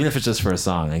 bro. Even if it's just for a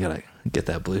song, I got to get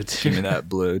that Bluetooth. Give me that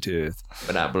Bluetooth.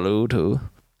 But that Bluetooth.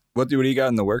 What do you got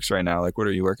in the works right now? Like, what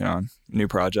are you working on? New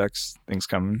projects? Things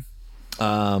coming?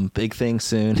 Big things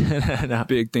soon. No.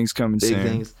 Big things coming soon. Big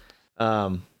things.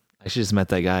 I actually just met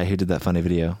that guy who did that funny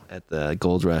video at the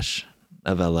Gold Rush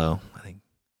of LO. I think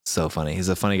so funny. He's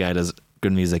a funny guy, does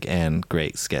good music and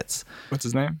great skits. What's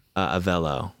his name?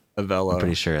 Avello. Avello. I'm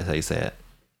pretty sure that's how you say it.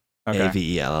 Okay.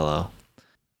 Avello.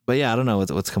 But yeah, I don't know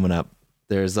what's coming up.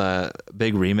 There's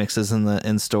big remixes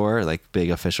in store, like big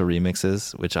official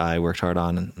remixes, which I worked hard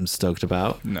on and I'm stoked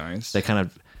about. Nice. They kind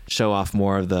of show off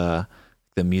more of the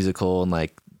musical and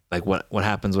like what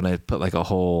happens when I put like a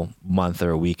whole month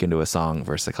or a week into a song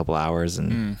versus a couple hours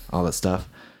and all that stuff,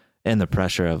 and the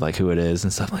pressure of like who it is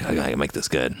and stuff. Like, I gotta make this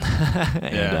good.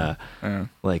 And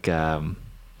like the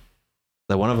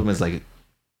one of them is like a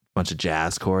bunch of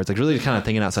jazz chords, like really kind of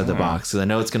thinking outside the box, because I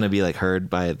know it's gonna be like heard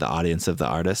by the audience of the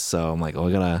artist. So I'm like,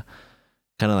 I gotta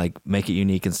kind of like make it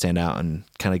unique and stand out and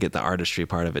kind of get the artistry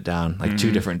part of it down. Like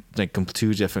two different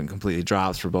completely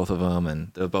drops for both of them,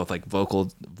 and they're both like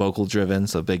vocal driven,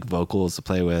 so big vocals to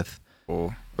play with,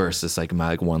 versus like my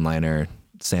like one-liner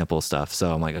sample stuff.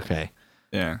 So I'm like, okay,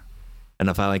 yeah. And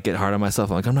if I like get hard on myself,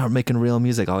 I'm like, I'm not making real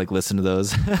music, I'll like listen to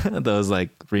those those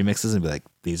like remixes and be like,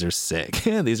 these are sick.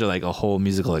 These are like a whole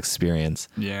musical experience.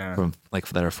 Yeah, from like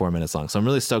that are 4 minutes long. So I'm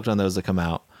really stoked on those to come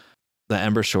out. The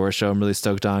Ember Shore show I'm really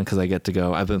stoked on, because I get to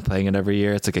go. I've been playing it every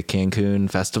year. It's like a Cancun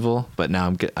festival, but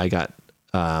now I got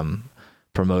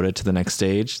promoted to the next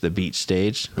stage, the beach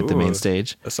stage, like the main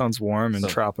stage. That sounds warm and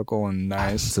tropical and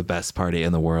nice. It's the best party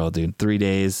in the world, dude. 3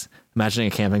 days. Imagining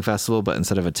a camping festival, but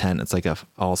instead of a tent, it's like a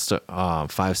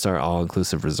 5-star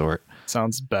all-inclusive resort.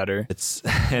 Sounds better. It's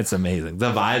amazing.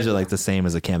 The vibes are like the same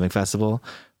as a camping festival,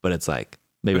 but it's like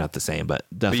Maybe not the same, but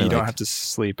But definitely. you don't like, have to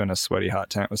sleep in a sweaty hot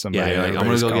tent with somebody. yeah, you're like, I'm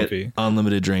gonna Everybody's go comfy. get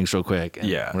unlimited drinks real quick. And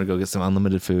Yeah. I'm gonna go get some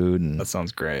unlimited food, and That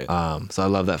sounds great. so I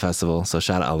love that festival. So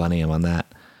shout out Millennium on that,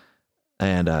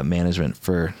 and management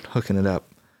for hooking it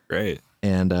up. Great.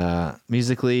 And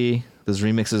musically, those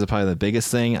remixes are probably the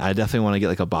biggest thing. I definitely want to get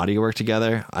like a body of work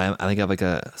together. I think I have like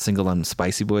a single on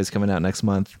Spicy Boys coming out next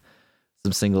month.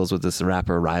 Some singles with this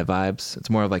rapper Rye Vibes. It's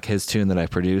more of like his tune that I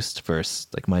produced versus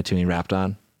like my tune he rapped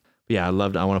on. But yeah, I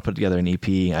want to put together an EP.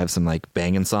 I have some like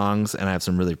banging songs and I have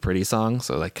some really pretty songs.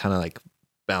 So like kind of like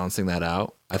balancing that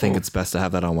out. I think it's best to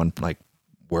have that on one like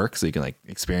work so you can like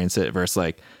experience it versus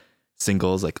like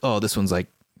singles like, oh, this one's like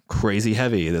crazy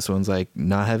heavy. This one's like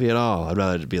not heavy at all. I'd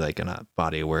rather it be like in a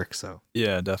body of work. So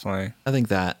Yeah, definitely. I think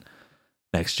that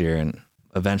next year and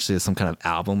eventually some kind of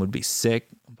album would be sick,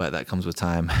 but that comes with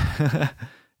time.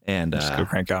 And Just go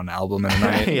crank out an album in a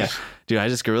night. yeah, dude, I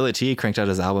just Gorilla T cranked out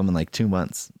his album in like 2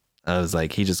 months. I was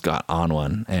like, he just got on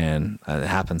one, and it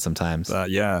happens sometimes.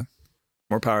 Yeah.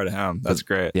 More power to him. That's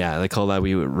great. Yeah, the collab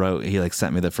we wrote, he like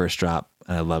sent me the first drop,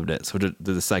 and I loved it. So we did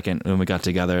the second when we got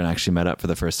together and actually met up for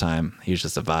the first time. He was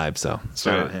just a vibe. So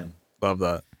shout out him. Love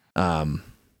that. I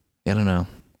don't know.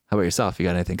 How about yourself? You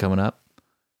got anything coming up?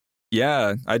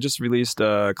 Yeah, I just released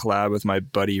a collab with my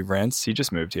buddy Rince. He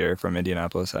just moved here from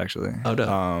Indianapolis, actually. Oh,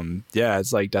 dope. Yeah,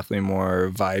 it's like definitely more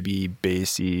vibey,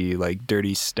 bassy, like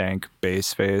dirty stank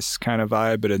bass face kind of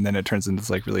vibe, but then it turns into this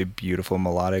like really beautiful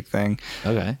melodic thing.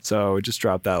 Okay. So we just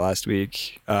dropped that last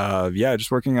week. Yeah, just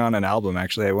working on an album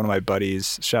actually. One of my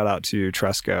buddies, shout out to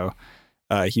Tresco.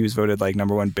 He was voted like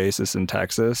 #1 bassist in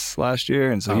Texas last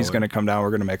year, and so he's going to come down. We're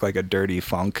going to make like a dirty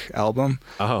funk album.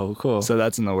 Oh, cool. So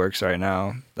that's in the works right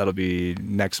now. That'll be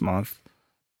next month.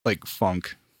 Like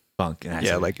funk. Funk.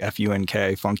 Yeah, like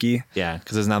Funk, funky. Yeah,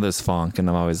 because there's funk, and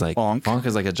I'm always like, Funk? Funk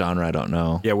is like a genre I don't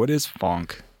know. Yeah, what is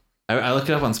funk? I looked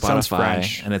it up on Sounds Spotify,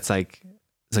 French. and it's like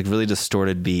really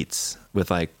distorted beats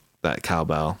with like that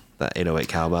cowbell, that 808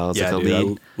 cowbell. It's Yeah, like a dude,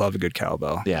 lead. I love a good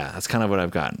cowbell. Yeah, that's kind of what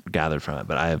I've gathered from it,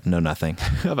 but I know nothing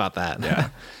about that. Yeah.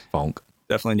 Funk.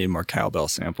 Definitely need more cowbell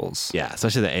samples. Yeah,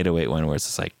 especially the 808 one where it's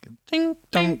just like ding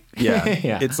ding. Yeah.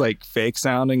 Yeah. It's like fake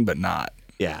sounding, but not.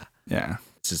 Yeah, Yeah.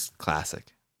 it's just classic.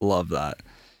 Love that.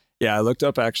 Yeah, I looked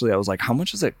up actually. I was like, how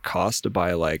much does it cost to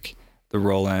buy like the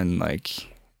Roland like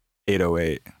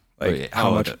 808? Like Wait,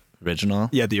 how much? the original?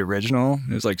 Yeah, the original.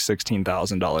 It was like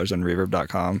 $16,000 on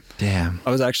reverb.com. Damn.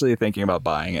 I was actually thinking about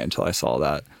buying it until I saw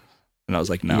that. And I was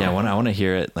like, no. Yeah, I want to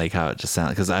hear it like how it just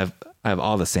sounds because I have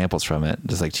all the samples from it,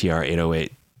 just like TR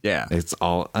 808. Yeah. It's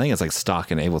all I think it's like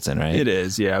stock in Ableton, right? It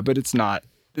is, yeah, but it's not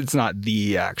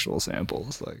the actual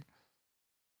samples. Like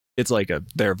it's like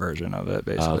their version of it,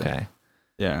 basically. Oh, okay.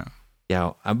 Yeah.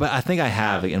 Yeah, but I think I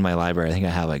have like, in my library. I think I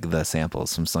have like the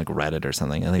samples from some, like Reddit or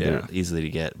something. I think Yeah. they're easily to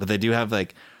get, but they do have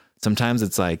like sometimes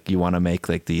it's like you want to make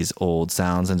like these old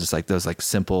sounds and just like those like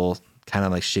simple kind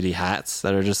of like shitty hats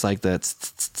that are just like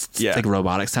it's like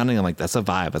robotic sounding. I'm like that's a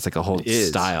vibe. That's like a whole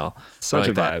style. Such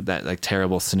like a vibe. That like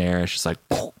terrible snare. It's just like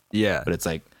Yeah. but it's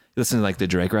like listen to like the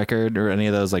Drake record or any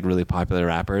of those like really popular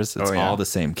rappers. It's all the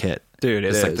same kit. Dude,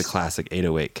 it's it like is. the classic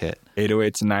 808 kit.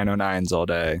 808s and 909s all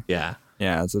day. Yeah.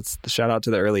 Yeah, it's the shout out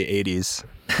to the early 80s.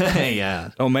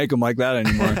 Yeah. Don't make them like that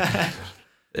anymore.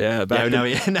 Yeah,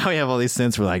 Now we have all these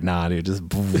synths. We're like, nah, dude, just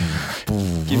boom,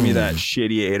 boom. give me that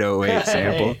shitty 808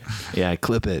 sample. Yeah,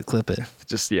 clip it.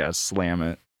 Just slam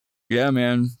it. Yeah,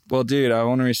 man. Well, dude, I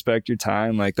want to respect your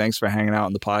time. Like, thanks for hanging out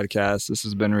on the podcast. This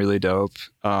has been really dope.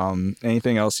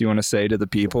 Anything else you want to say to the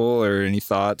people, or any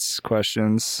thoughts,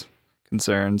 questions,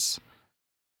 concerns?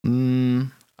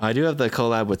 I do have the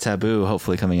collab with Taboo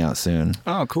hopefully coming out soon.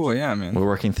 Oh, cool. Yeah, man. We're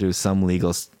working through some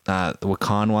legal.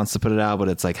 Wakan wants to put it out, but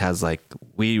it's like has like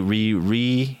we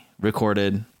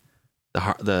re-recorded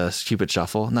the Cupid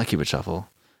Shuffle, not Cupid Shuffle.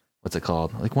 What's it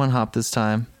called? Like One Hop this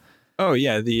time. Oh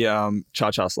yeah, the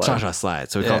cha-cha slide. Cha-cha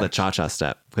slide. So we called it cha-cha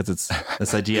step because it's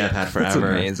this idea I've had That's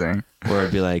forever. amazing. Where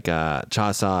it'd be like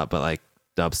cha-cha, but like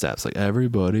dubsteps, like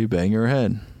everybody bang your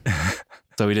head.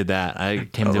 So we did that. I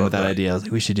came to him with that idea. I was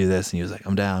like, we should do this. And he was like,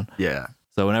 I'm down. Yeah.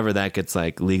 So whenever that gets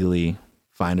like legally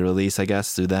fine to release, I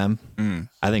guess, through them,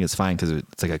 I think it's fine because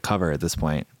it's like a cover at this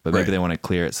point. But maybe they want to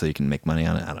clear it so you can make money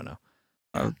on it. I don't know.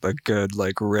 A good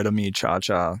like rhythmy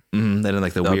cha-cha. Then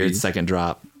like the That'll weird be- second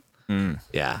drop.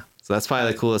 Yeah. So that's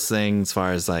probably the coolest thing as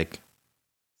far as like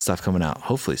stuff coming out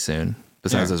hopefully soon.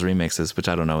 Besides those remixes, which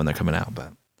I don't know when they're coming out,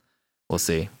 but we'll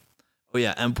see. Oh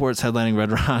yeah, Mport's headlining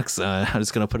Red Rocks. I'm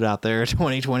just gonna put it out there,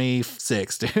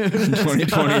 2026, dude.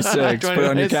 2026. Put it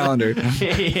on your calendar.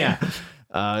 Yeah,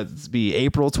 it's be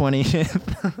April 20th.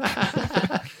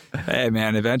 Hey,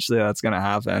 man, eventually that's going to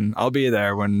happen. I'll be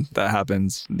there when that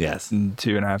happens. Yes. In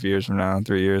 2.5 years from now,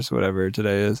 3 years, whatever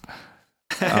today is.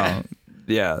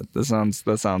 Yeah,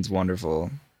 that sounds wonderful.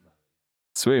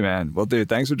 Sweet, man. Well, dude,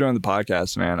 thanks for joining the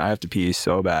podcast, man. I have to pee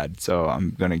so bad, so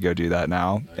I'm going to go do that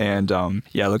now. And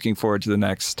yeah, looking forward to the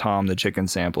next Tom the Chicken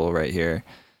sample right here.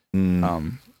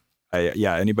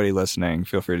 Yeah, anybody listening,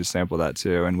 feel free to sample that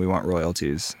too, and we want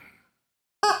royalties.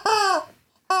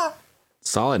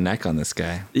 Solid neck on this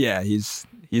guy. Yeah, he's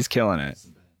killing it.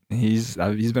 He's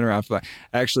been around for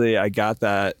actually, I got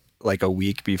that like a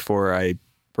week before I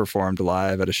performed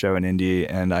live at a show in Indy,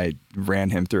 and I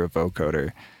ran him through a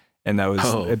vocoder, and that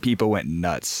was people went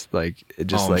nuts. Like it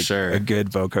just a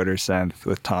good vocoder synth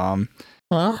with Tom.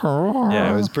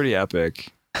 Yeah, it was pretty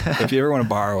epic. If you ever want to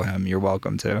borrow him, you're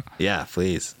welcome to. Yeah,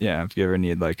 please. Yeah, if you ever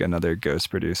need like another ghost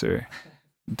producer,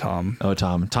 Tom. Oh,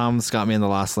 Tom. Tom's got me in the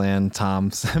lost land.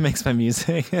 Tom makes my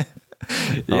music.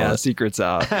 Yeah, secret's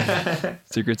out.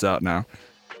 Secret's out now.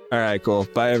 All right, cool.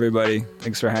 Bye, everybody.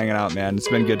 Thanks for hanging out, man. It's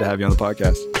been good to have you on the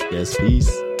podcast. Yes,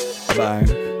 peace. Bye-bye.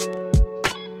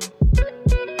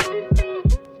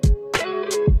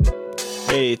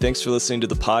 Hey, thanks for listening to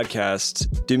the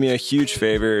podcast. Do me a huge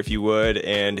favor if you would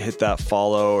and hit that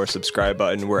follow or subscribe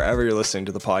button wherever you're listening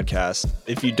to the podcast.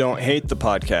 If you don't hate the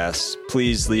podcast,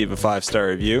 please leave a 5-star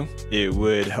review. It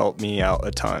would help me out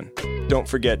a ton. Don't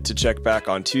forget to check back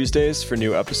on Tuesdays for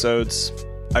new episodes.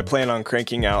 I plan on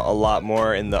cranking out a lot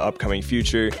more in the upcoming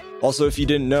future. Also, if you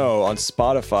didn't know, on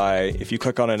Spotify, if you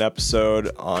click on an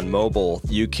episode on mobile,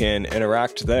 you can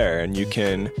interact there and you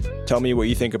can tell me what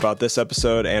you think about this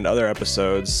episode and other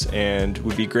episodes, and it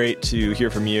would be great to hear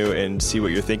from you and see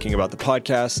what you're thinking about the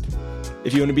podcast.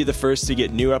 If you want to be the first to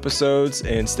get new episodes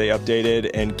and stay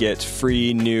updated and get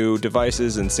free new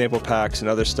devices and sample packs and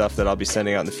other stuff that I'll be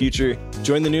sending out in the future,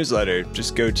 join the newsletter.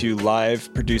 Just go to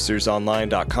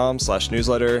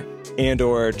liveproducersonline.com/newsletter and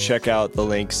or check out the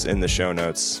links in the show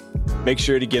notes. Make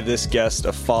sure to give this guest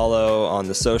a follow on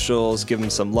the socials, give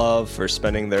them some love for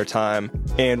spending their time.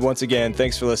 And once again,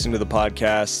 thanks for listening to the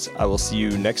podcast. I will see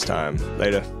you next time.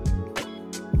 Later.